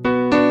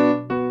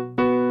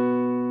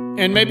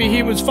 And maybe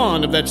he was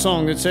fond of that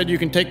song that said, "You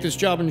can take this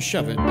job and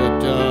shove it."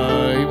 But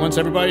he wants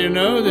everybody to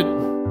know that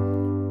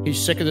he's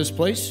sick of this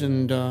place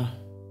and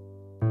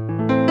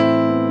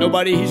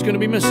nobody he's going to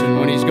be missing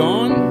when he's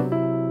gone.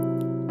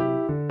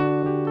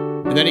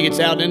 And then he gets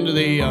out into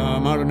the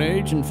modern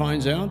age and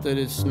finds out that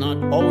it's not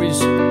always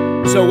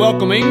so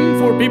welcoming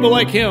for people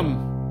like him.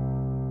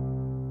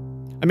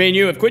 I mean,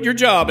 you have quit your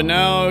job and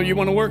now you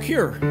want to work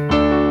here.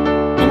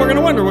 And we're going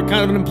to wonder what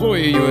kind of an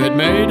employee you had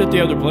made at the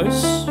other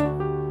place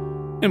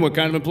and what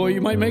kind of employee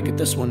you might make at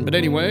this one. But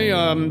anyway,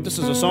 this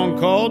is a song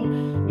called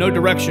No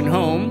Direction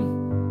Home.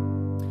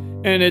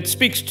 And it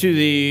speaks to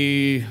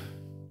the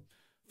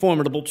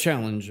formidable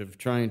challenge of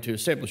trying to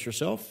establish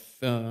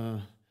yourself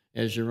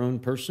as your own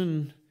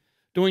person,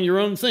 doing your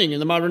own thing in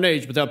the modern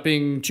age without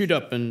being chewed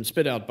up and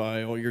spit out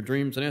by all your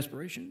dreams and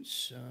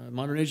aspirations.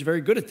 Modern age is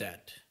very good at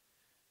that.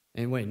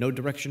 Anyway, No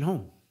Direction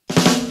Home.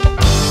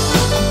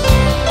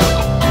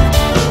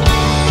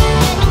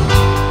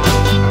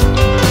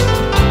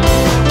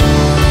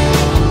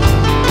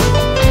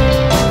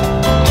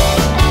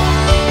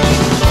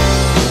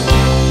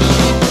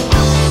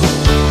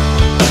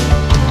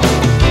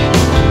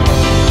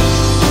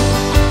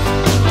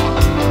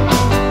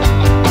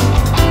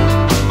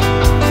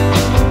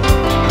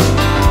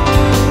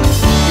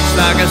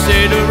 I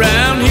stayed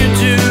around here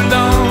too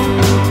long.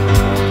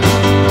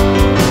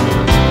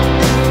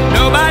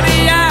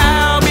 Nobody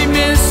I'll be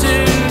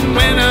missing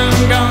when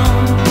I'm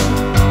gone.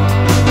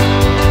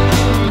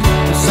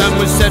 The sun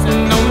was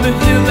setting on the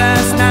hill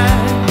last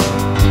night.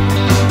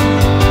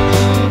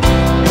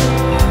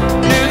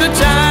 Knew the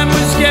time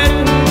was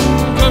getting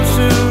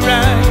closer,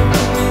 right?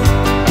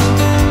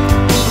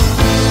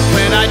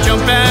 When I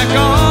jumped back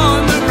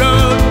on the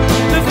road,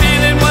 the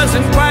feeling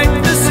wasn't quite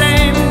the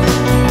same.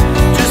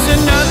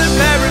 Another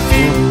pair of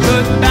feet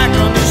put back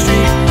on the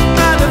street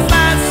by the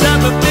flights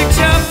of a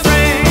picture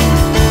frame.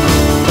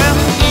 Well,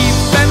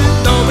 even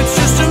though it's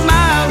just a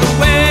mile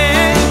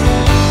away,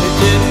 it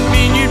didn't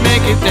mean you'd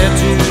make it there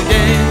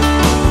today.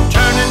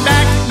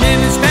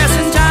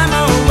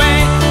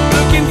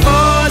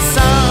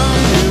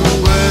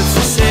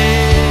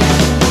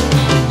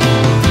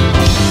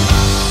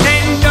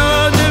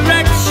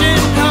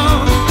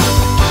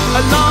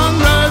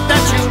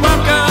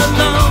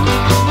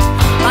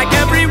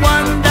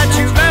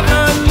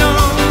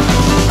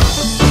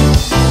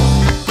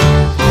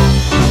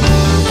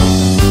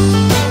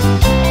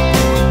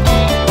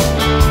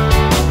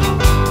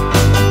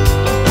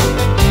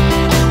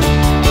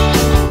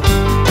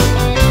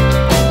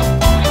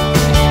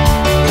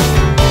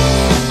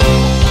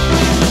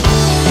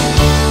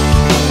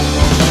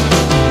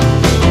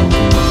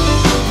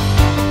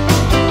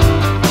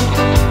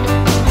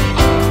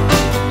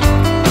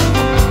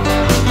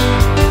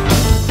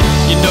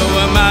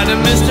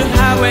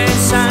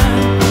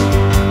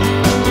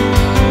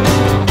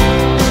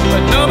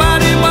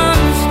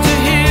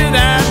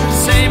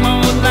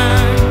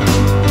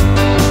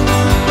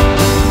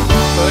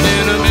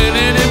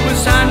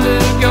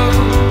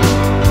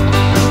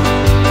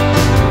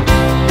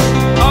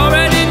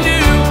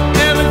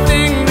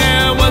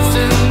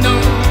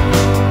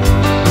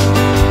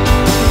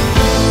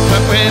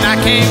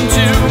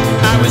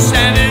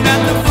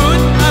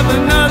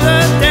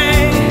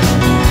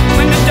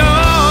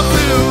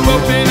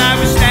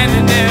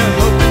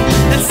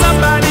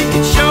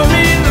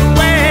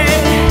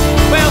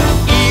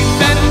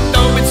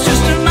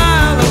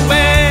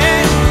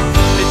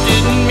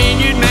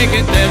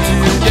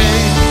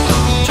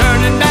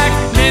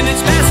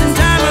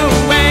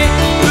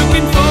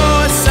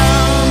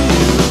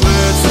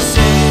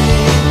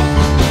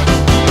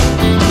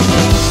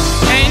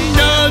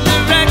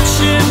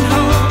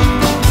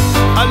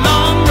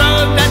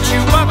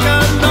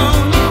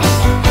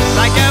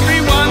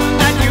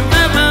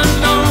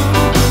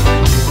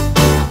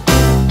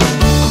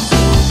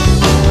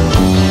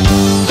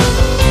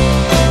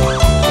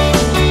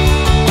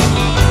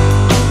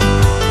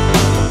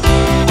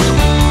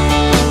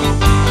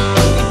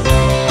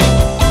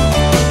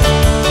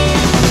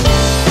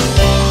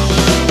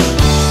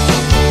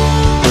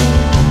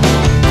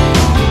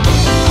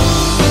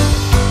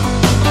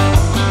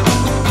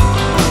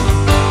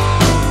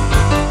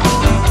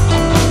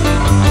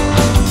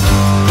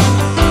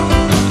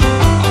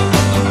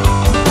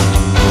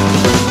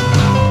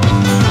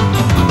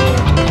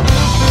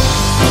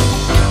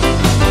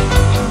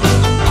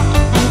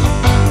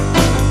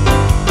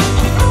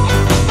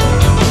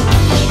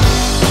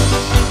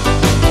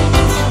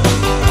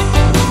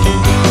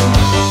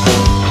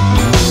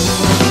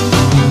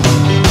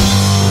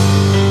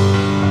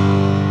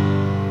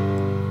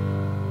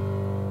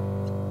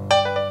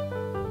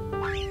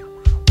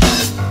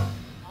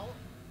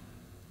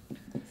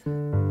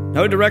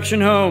 No Direction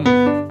Home.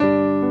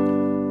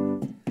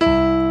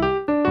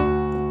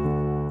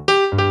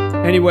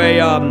 Anyway,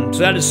 so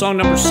that is song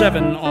number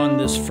 7 on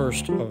this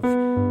first of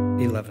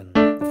 11.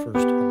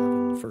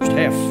 The first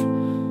half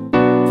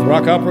of the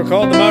rock opera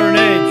called The Modern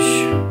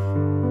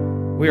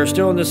Age. We are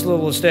still in this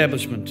little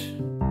establishment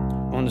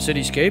on the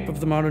cityscape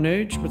of the modern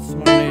age, with the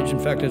modern age, in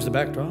fact, as the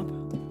backdrop.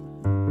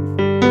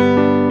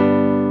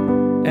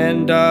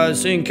 And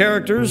seeing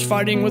characters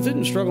fighting with it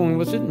and struggling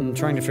with it and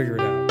trying to figure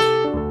it out.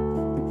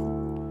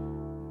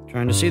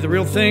 Trying to see the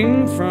real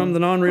thing from the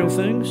non-real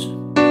things.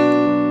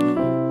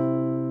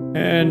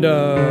 And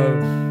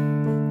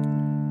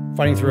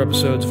fighting through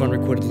episodes of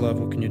Unrequited Love,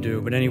 what can you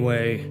do? But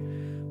anyway,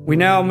 we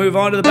now move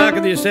on to the back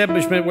of the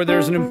establishment where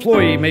there's an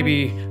employee,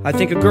 maybe, I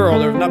think, a girl.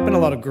 There have not been a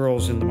lot of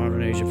girls in the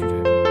modern age, if you've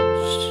ever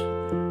noticed.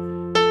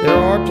 There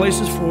are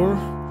places for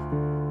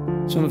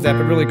some of that,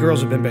 but really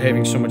girls have been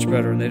behaving so much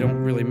better, and they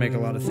don't really make a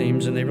lot of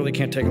themes, and they really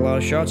can't take a lot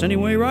of shots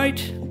anyway,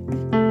 right?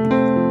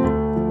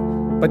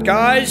 But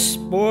guys,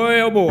 boy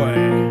oh boy,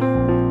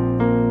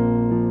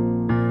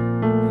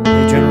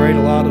 they generate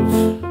a lot of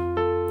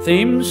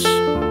themes,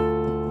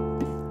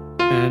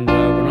 and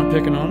we're not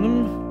picking on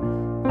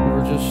them.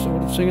 We're just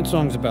sort of singing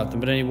songs about them.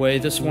 But anyway,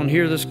 this one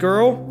here, this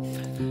girl,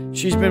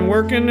 she's been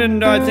working,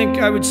 and I think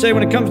I would say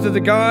when it comes to the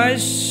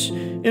guys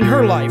in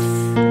her life,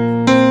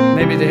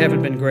 maybe they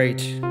haven't been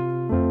great.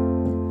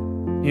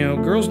 You know,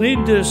 girls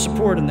need the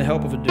support and the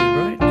help of a dude,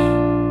 right?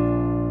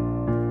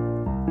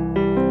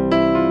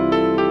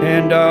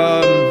 And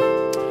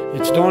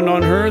it's dawned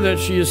on her that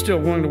she is still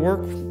going to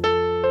work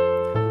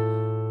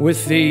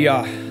with the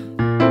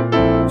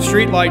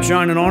street light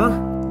shining on her.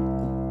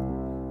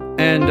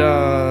 And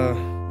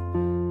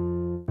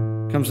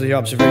comes to the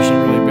observation,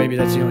 really, baby,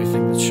 that's the only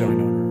thing that's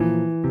shining on her.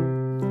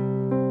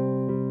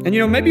 And, you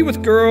know, maybe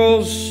with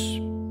girls,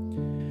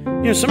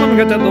 you know, some of them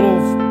got that little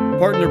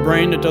part in their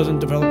brain that doesn't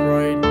develop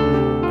right.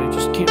 And they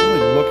just can't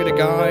really look at a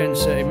guy and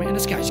say, man,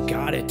 this guy's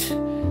got it.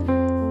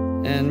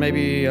 And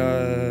maybe,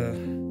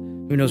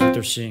 who knows what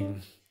they're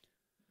seeing.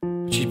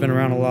 But she's been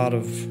around a lot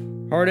of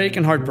heartache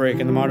and heartbreak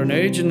in the modern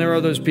age, and there are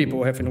those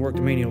people having to work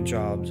the menial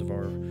jobs of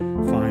our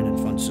fine and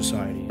fun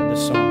society. And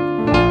this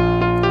song,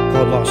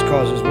 called Lost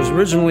Causes, was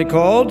originally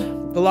called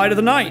The Light of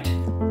the Night.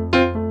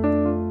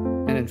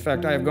 And in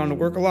fact, I have gone to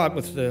work a lot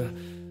with the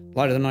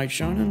light of the night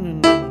shining.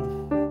 And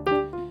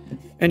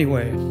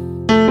anyway,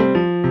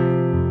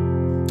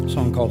 a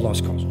song called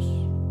Lost Causes.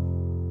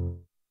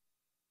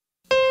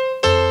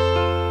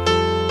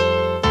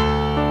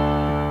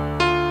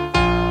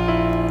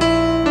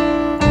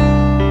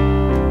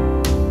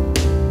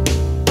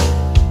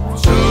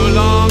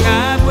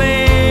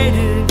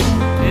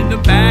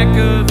 Back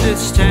of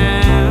this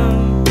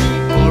town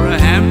for a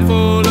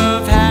handful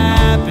of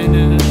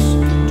happiness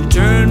to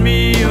turn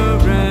me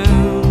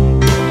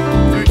around.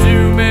 For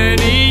too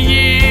many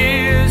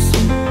years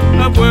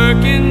of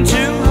working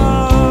too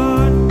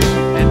hard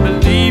and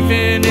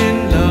believing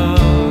in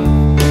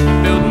love,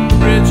 building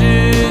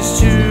bridges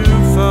too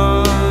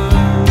far.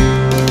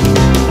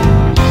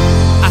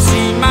 I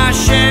see my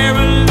share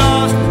of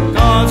lost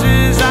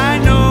causes, I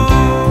know,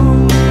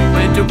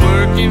 went to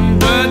work in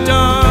the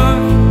dark,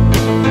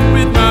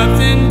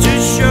 to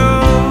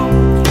show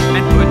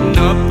and putting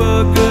up a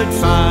good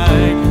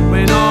fight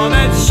when all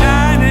that's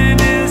shining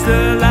is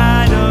the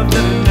light of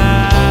the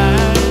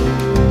night.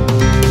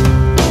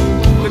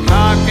 The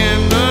clock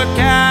and the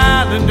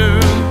calendar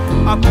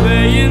are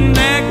playing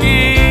their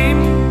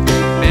game.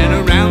 Been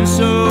around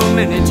so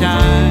many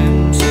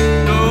times,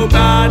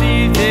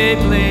 nobody they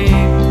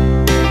blame.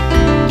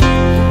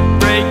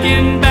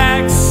 Breaking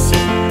backs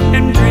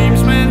and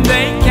dreams when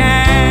they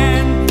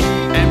can,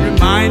 and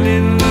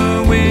reminding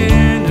the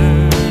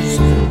winners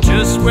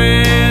just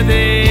where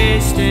they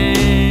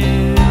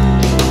stand.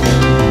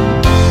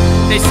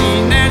 They've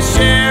seen their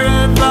share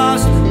of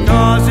lost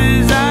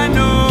causes, I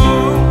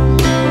know,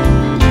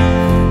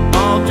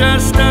 all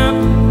dressed up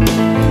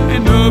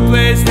in no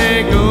place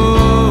they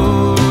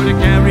go to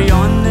carry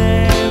on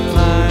their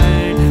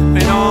plight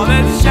when all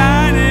that's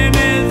shining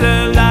is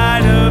the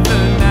light of the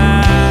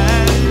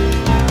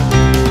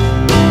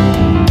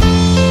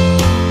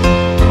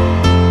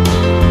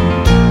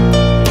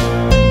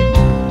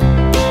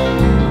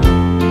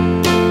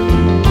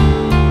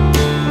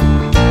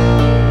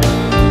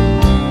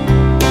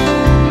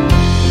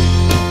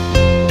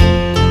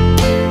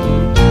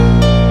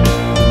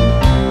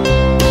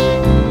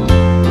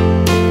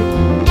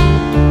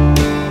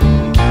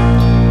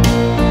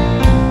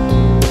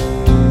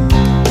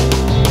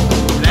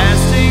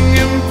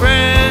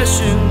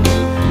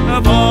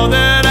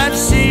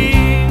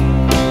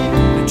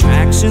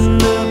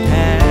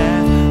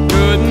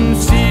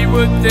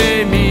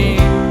they mean.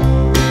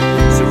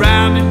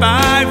 Surrounded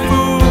by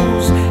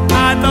fools,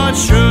 I thought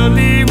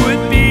surely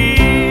would be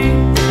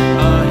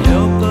a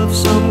help of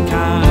some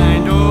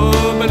kind.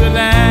 Oh, but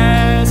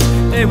alas,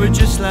 they were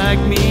just like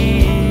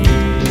me,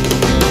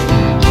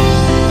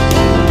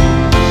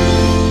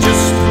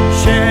 just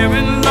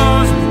sharing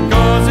lost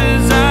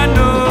causes, I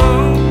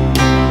know,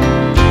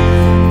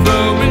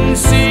 throwing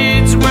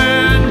seeds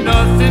where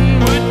nothing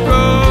would grow.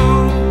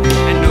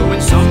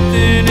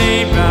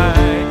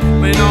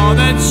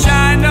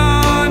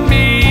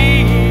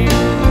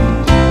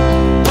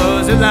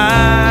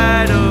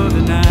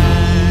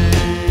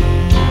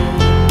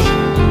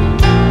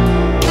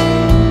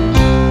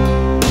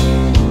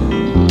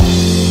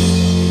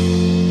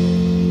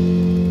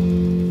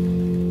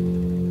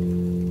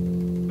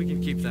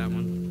 keep that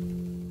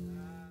one.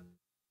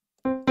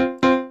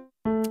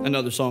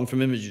 Another song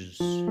from Images.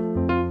 We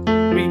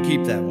can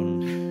keep that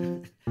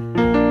one.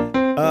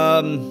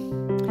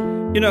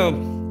 You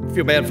know,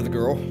 feel bad for the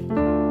girl.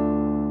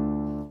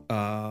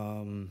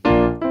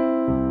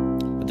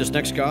 But this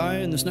next guy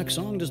and this next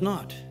song does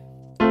not.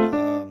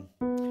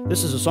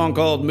 This is a song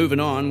called Moving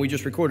On. We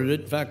just recorded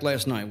it, in fact,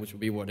 last night, which would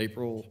be, what,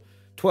 April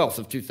 12th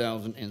of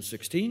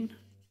 2016.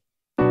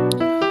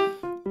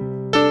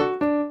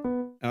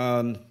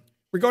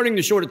 Regarding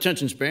the short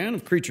attention span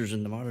of creatures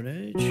in the modern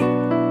age,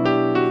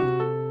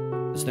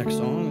 this next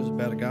song is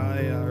about a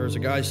guy, there's a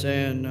guy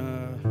saying,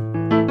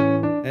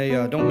 hey,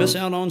 don't miss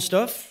out on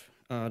stuff.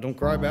 Don't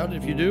cry about it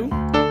if you do.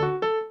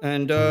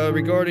 And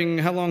regarding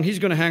how long he's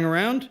going to hang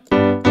around,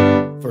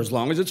 for as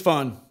long as it's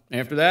fun.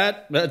 After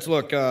that, let's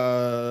look.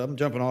 I'm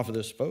jumping off of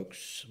this,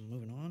 folks. I'm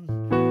moving on.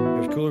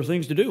 There's cooler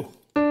things to do.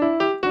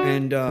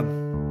 And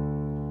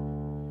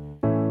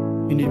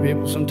you need to be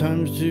able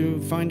sometimes to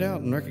find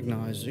out and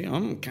recognize, you know,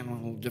 I'm kind of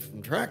on a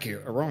different track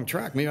here, a wrong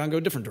track. Maybe I can go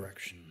a different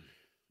direction.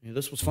 You know,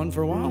 this was fun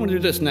for a while. I'm going to do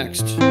this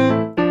next.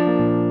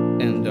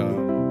 And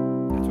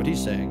that's what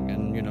he's saying.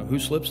 And, you know, who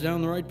slips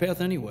down the right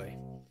path anyway?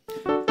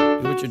 Do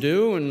what you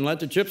do and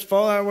let the chips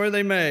fall out where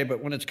they may.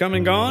 But when it's come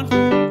and gone,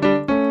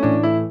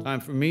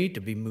 time for me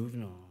to be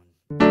moving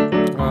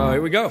on.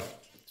 Here we go. A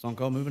song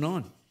called Moving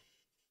On.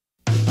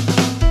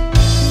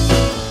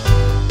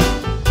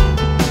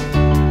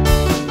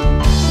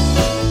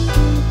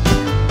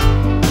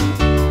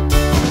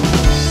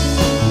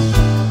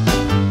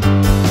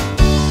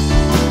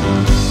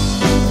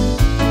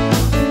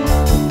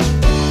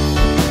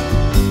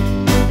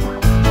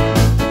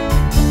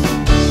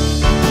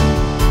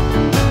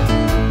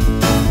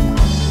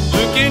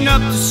 Up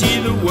to see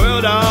the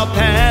world all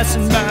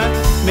passing by.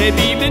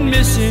 Maybe even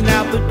missing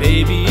out, but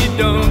baby,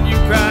 don't you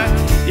cry.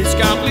 It's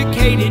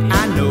complicated,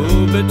 I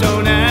know, but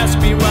don't ask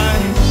me why.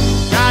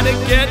 Gotta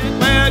get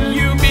where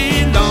you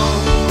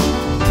belong.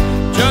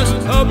 Just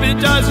hope it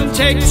doesn't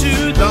take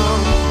too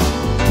long.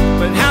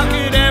 But how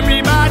could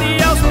everybody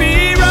else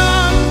be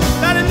wrong?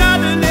 Not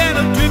another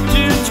little trip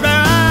to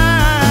try.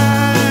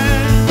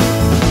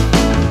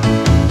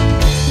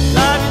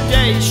 Light of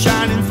day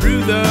shining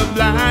through the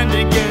blind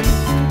again.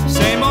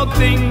 Same old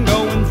thing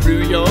going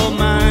through your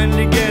mind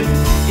again.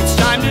 It's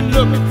time to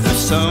look for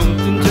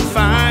something to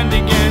find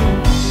again.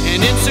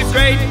 And it's a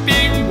great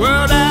big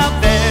world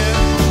out there,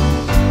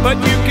 but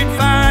you can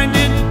find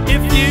it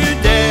if you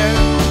dare.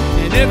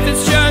 And if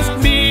it's just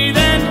me,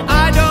 then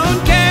I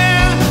don't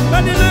care.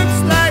 But it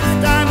looks like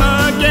time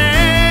again.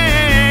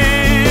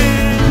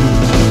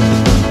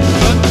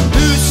 But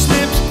who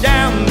slips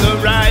down the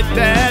right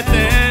path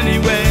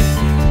anyway?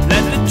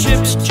 Let the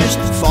chips just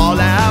fall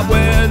out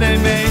where they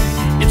may.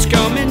 It's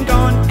come and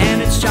gone,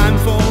 and it's time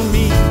for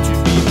me to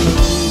be moving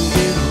on.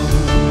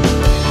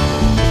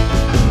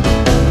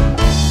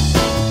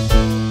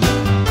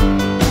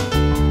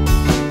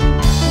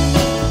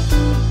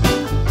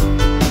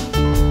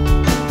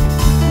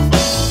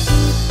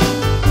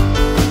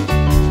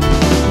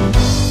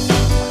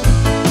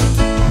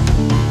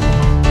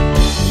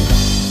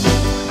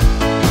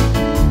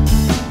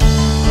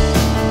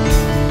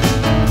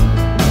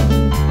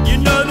 You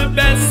know the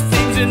best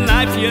things in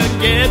life you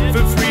get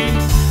for free.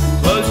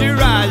 Close your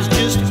eyes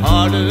just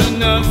hard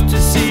enough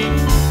to see.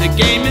 The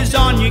game is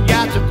on, you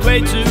got to play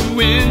to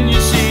win,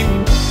 you see.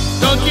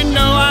 Don't you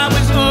know I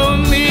was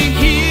only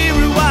here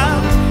a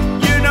while?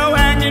 You know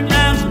hanging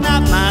round's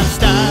not my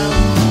style.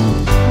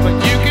 But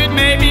you could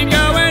maybe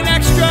go an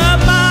extra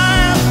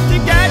mile to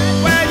get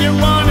where you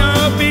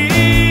wanna be.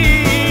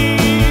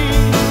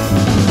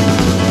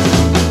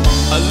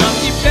 A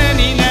lucky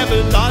penny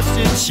never lost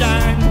its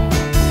shine.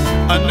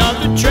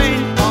 Another train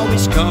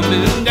always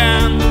coming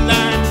down the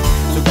line.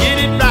 Get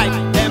it right,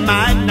 there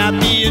might not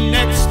be a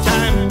next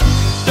time.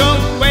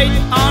 Don't wait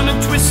on a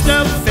twist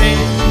of fate.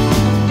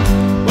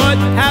 What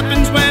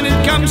happens when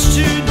it comes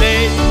too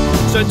late?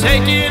 So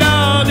take it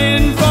all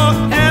in for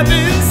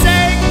heaven's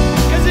sake,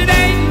 'cause it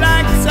ain't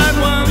like sun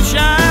won't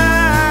shine.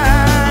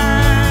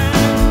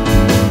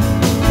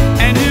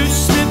 And who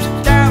slips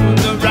down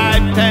the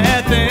right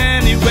path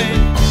anyway?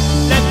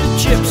 Let the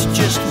chips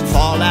just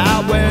fall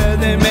out where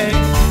they may.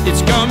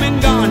 It's come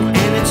and gone,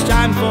 and it's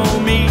time for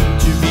me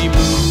to be moved.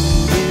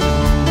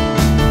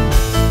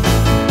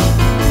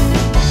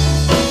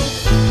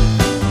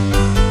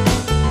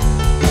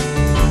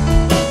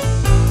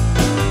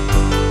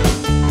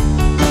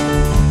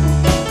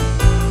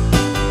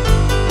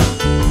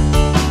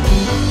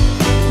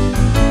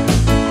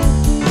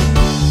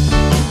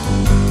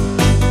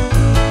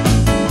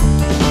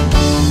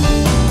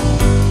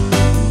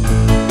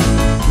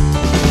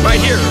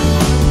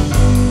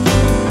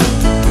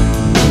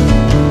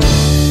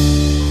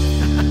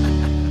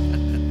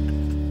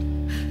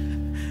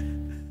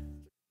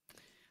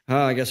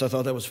 I guess I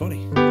thought that was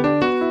funny.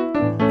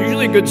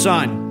 Usually a good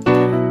sign.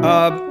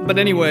 But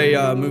anyway,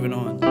 moving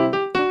on.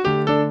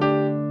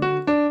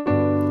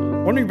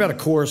 Wondering about a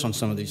chorus on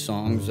some of these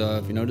songs.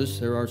 If you notice,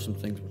 there are some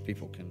things where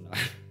people can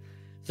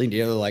Sing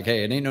together like,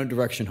 hey, it ain't no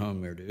direction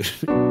home here, dude.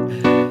 It's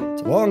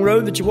a long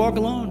road that you walk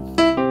alone,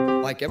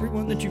 like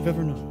everyone that you've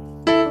ever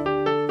known.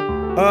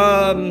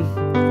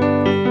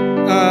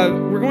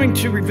 We're going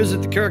to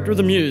revisit the character of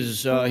the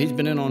Muse. He's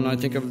been in on, I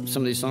think, of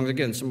some of these songs.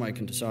 Again, somebody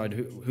can decide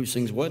who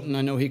sings what, and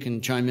I know he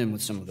can chime in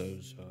with some of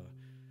those,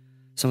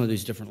 some of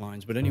these different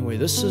lines. But anyway,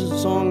 this is a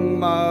song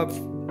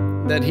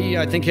that he,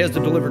 I think, has to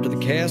deliver to the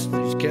cast.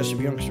 These cast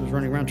of youngsters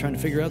running around trying to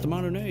figure out the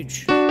modern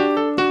age.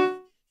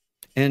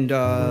 And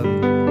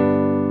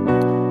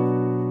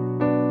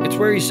it's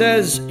where he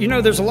says, you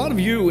know, there's a lot of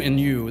you in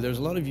you. There's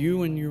a lot of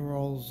you in your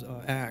all's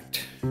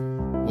act. A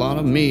lot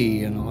of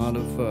me and a lot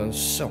of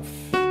self.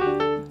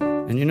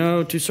 And you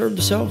know, to serve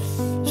the self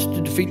is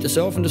to defeat the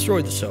self and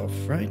destroy the self,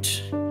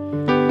 right?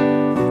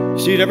 You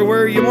see it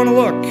everywhere you want to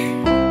look.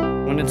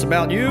 When it's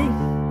about you,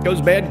 it goes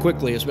bad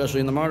quickly,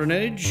 especially in the modern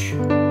age.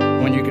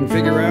 When you can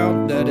figure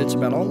out that it's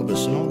about all of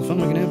us and all the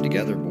fun we can have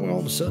together, boy, all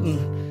of a sudden,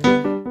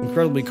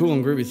 incredibly cool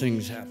and groovy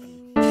things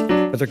happen.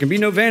 But there can be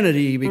no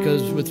vanity,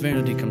 because with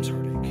vanity comes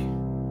heartache.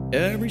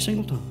 Every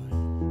single time.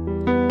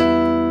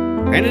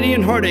 Vanity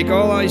and heartache,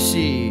 all I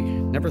see.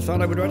 Never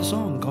thought I would write a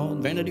song called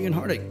Vanity and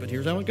Heartache, but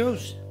here's how it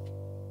goes.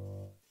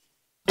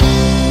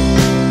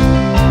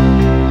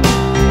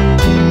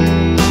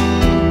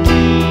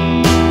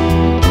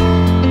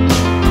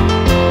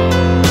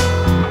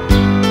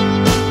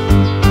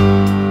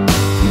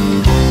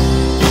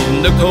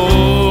 In the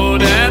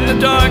cold and the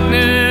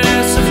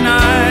darkness of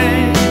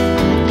night,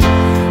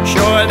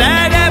 sure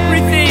that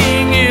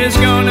everything is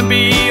gonna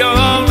be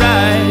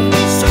alright.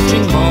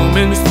 Searching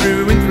moments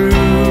through and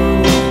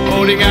through,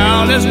 holding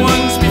out as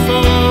once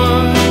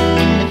before.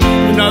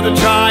 Another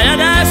triad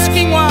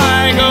asking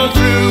why, go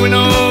through an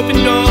open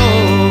door.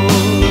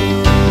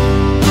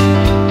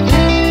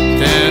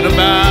 Then a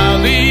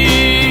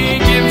valley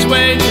gives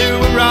way to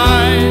a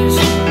rise,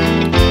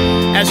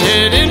 as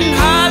hidden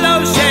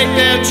hollows take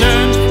their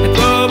turns at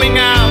throwing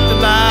out the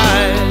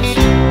lies.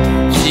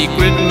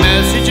 Secret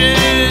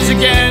messages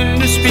again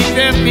to speak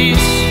their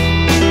peace.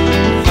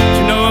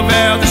 To no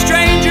avail the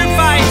stranger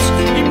fights,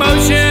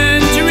 emotion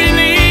to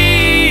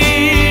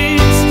release.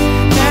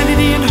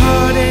 Vanity and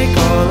heartache,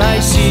 all I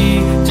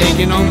see,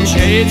 taking on the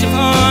shades of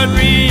hard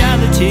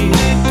reality.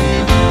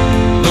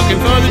 Looking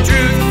for the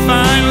truth to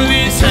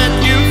finally set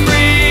you free.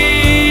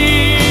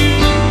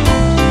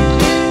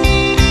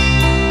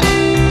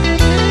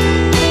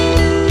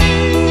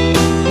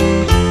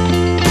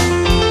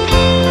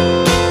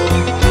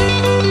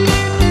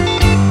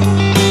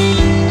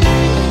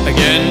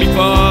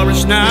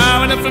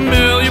 Now in a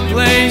familiar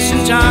place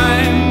and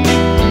time,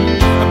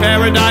 a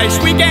paradise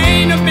we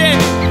gain a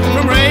bit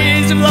from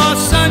rays of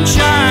lost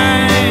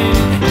sunshine,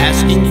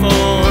 asking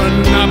for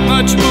not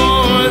much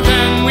more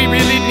than we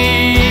really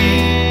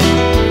need.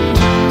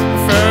 A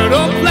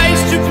fertile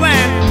place to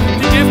plant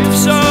the gift of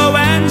sow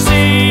and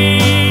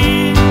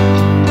seed.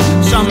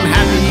 Some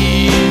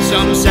happy,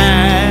 some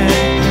sad,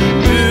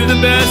 do the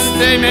best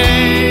they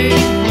may.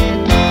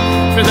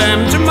 For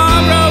them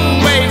tomorrow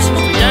waits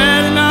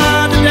yet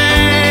another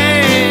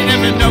day,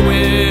 never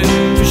knowing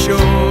for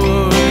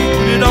sure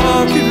what it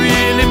all could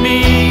really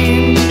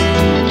mean.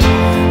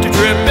 To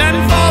trip and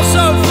fall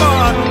so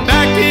far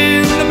back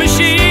in the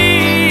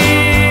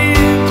machine.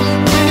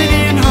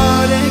 Vanity and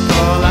heartache,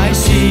 all I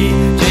see,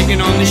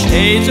 taking on the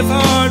shades of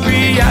hard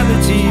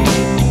reality.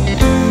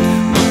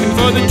 Looking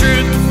for the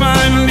truth to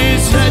finally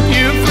set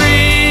you free.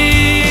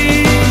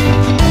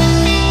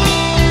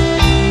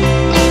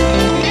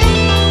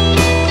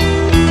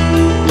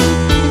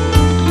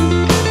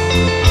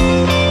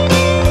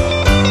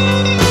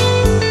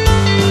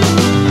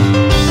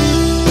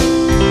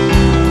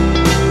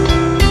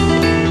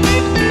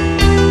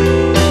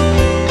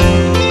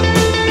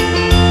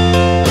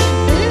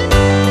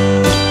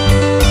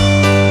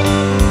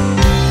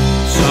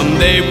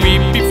 They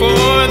weep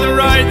before the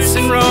rights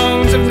and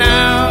wrongs of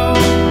now,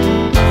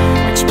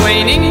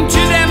 explaining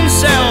to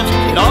themselves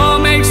it all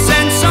makes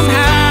sense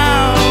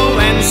somehow.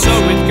 And so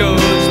it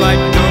goes, like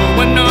no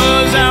one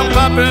knows how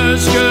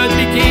paupers could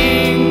be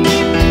king.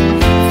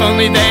 If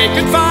only they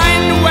could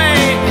find a way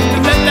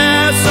to let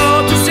their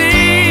soul to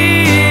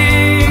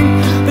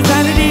sing. But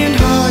vanity and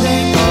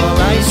heartache, all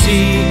I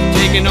see,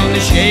 taking on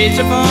the shades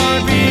of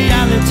hard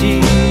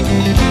reality.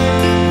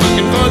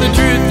 Looking for the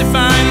truth to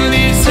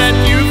finally set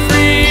you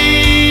free.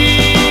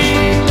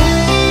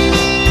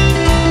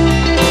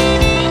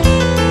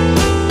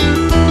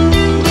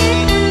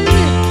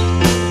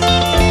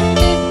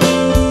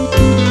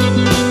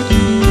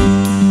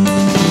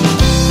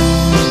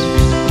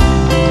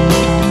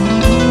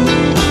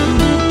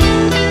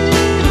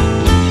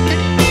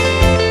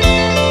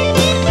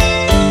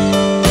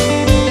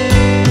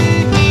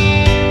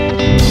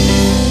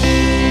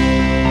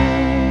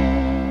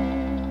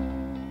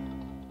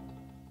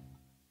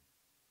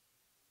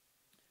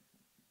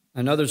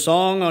 Another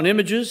song on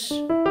Images,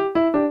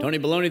 Tony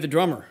Baloney, the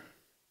drummer.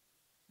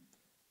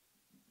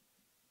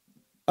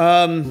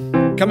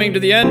 Coming to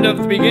the end of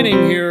the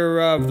beginning here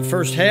of the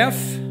first half,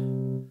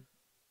 the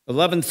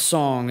 11th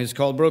song is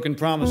called Broken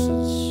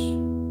Promises.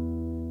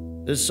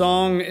 This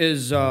song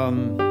is off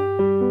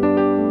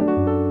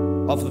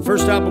of the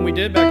first album we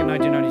did back in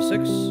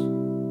 1996,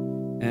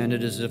 and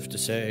it is as if to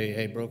say,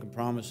 hey, broken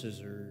promises,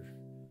 or,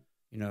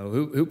 you know,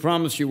 who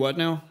promised you what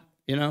now?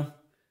 You know,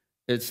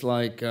 it's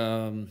like,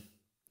 if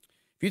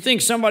you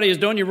think somebody has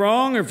done you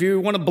wrong, or if you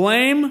want to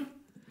blame,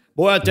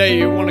 boy, I tell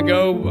you want to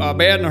go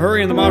bad in a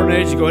hurry in the modern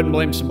age, you go ahead and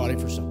blame somebody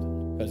for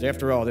something. Because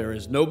after all, there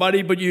is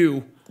nobody but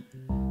you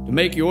to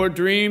make your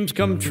dreams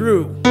come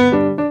true.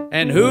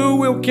 And who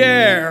will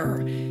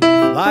care if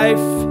life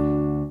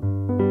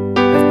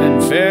has been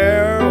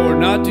fair or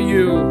not to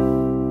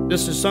you?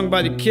 This is sung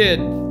by The Kid,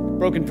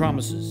 Broken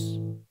Promises.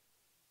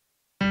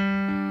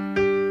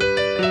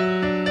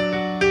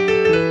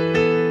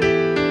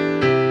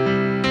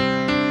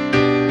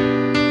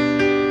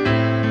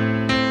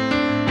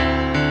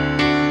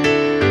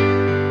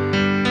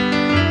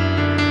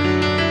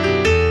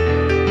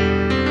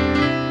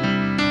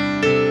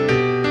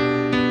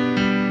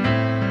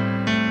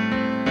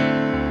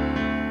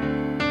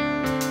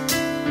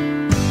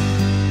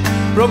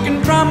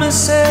 Broken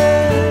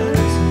promises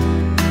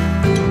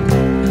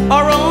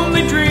are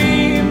only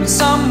dreams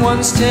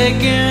someone's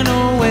taken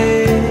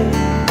away.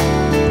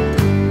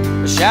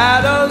 The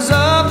shadows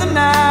of the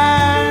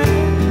night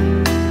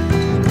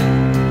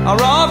are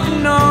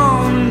often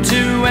known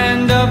to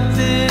end up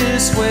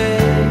this way.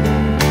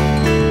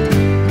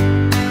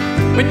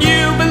 When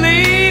you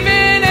believe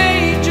in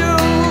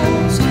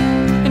angels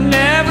and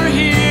never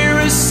hear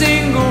a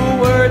single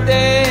word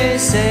they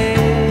say,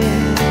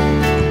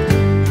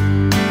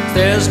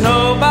 there's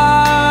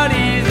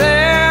nobody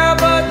there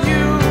but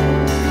you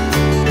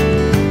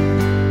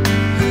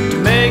to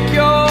make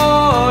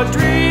your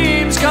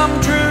dreams come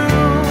true.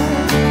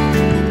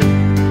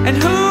 And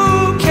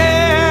who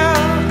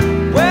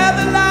cares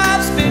whether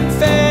life's been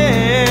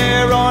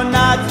fair or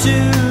not to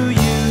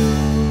you?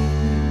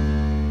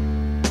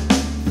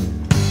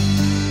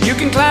 You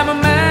can climb a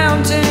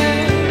mountain,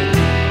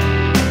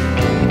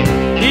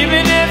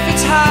 even if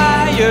it's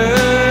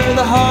higher,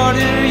 the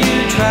harder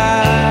you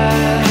try.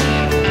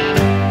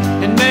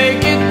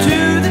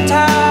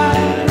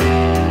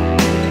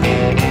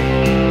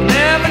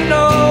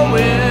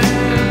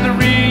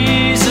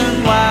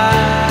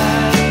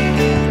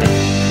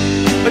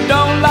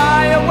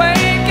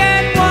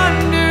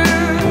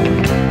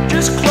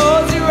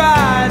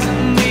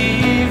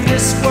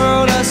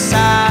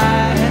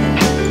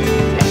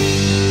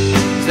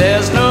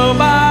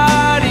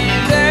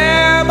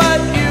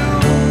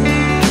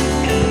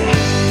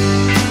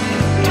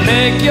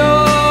 Make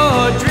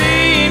your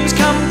dreams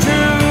come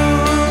true.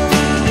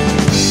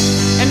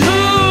 And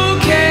who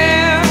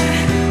cares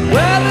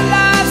whether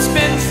life's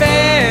been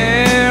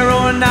fair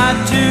or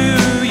not to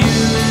you?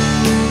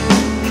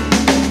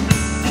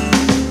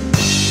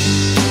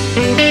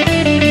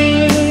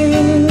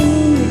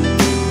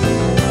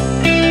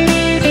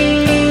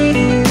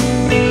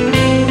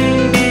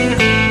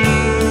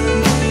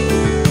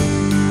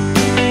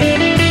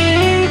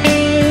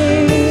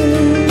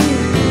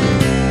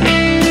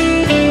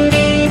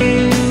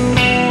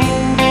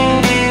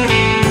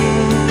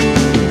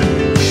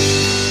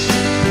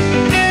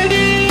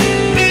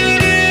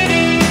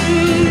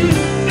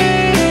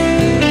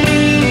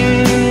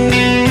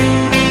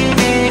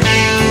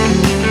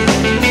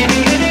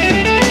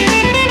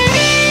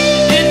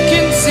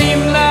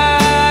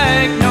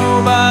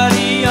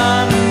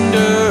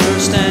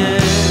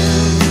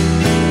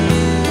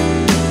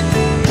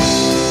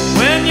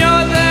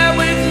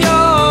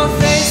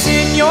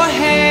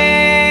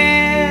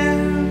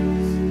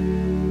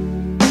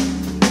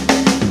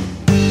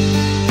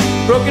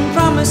 Broken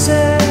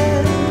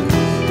promises,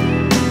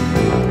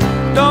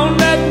 don't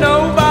let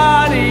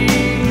nobody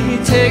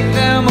take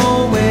them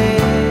away.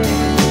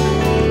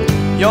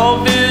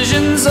 Your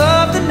visions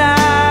of the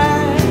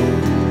night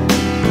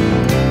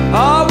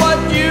are what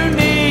you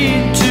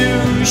need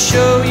to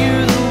show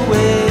you the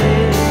way.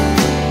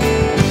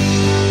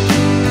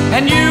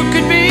 And you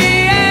could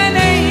be an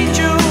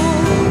angel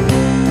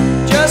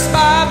just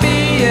by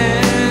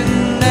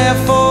being there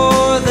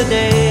for the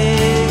day.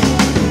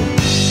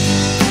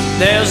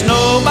 There's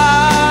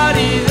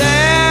nobody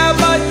there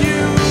but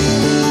you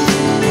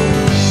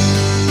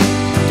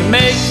to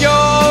make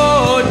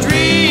your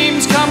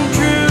dreams come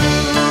true.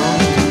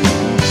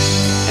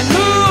 And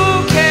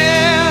who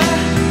cares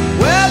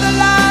whether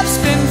life's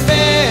been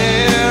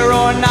fair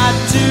or not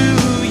to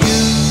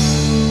you?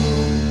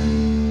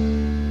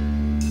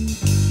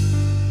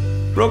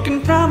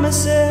 Broken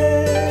promises.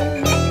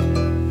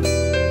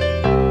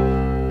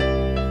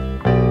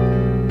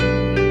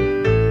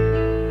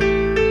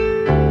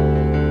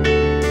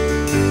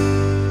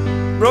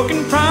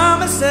 Broken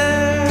promises.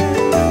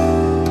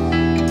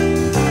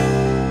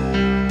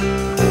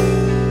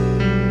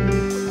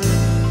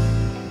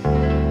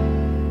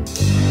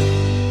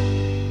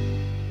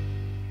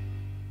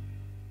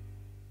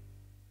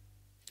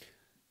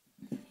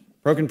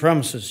 Broken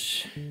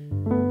Promises.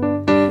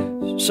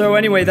 So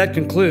anyway, that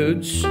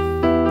concludes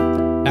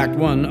Act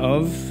 1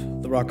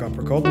 of the rock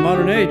opera called The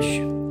Modern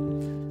Age.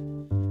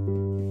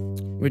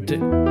 We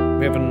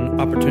have an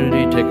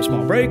opportunity to take a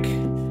small break,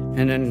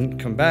 and then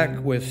come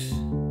back with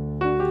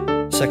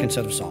second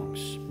set of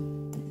songs.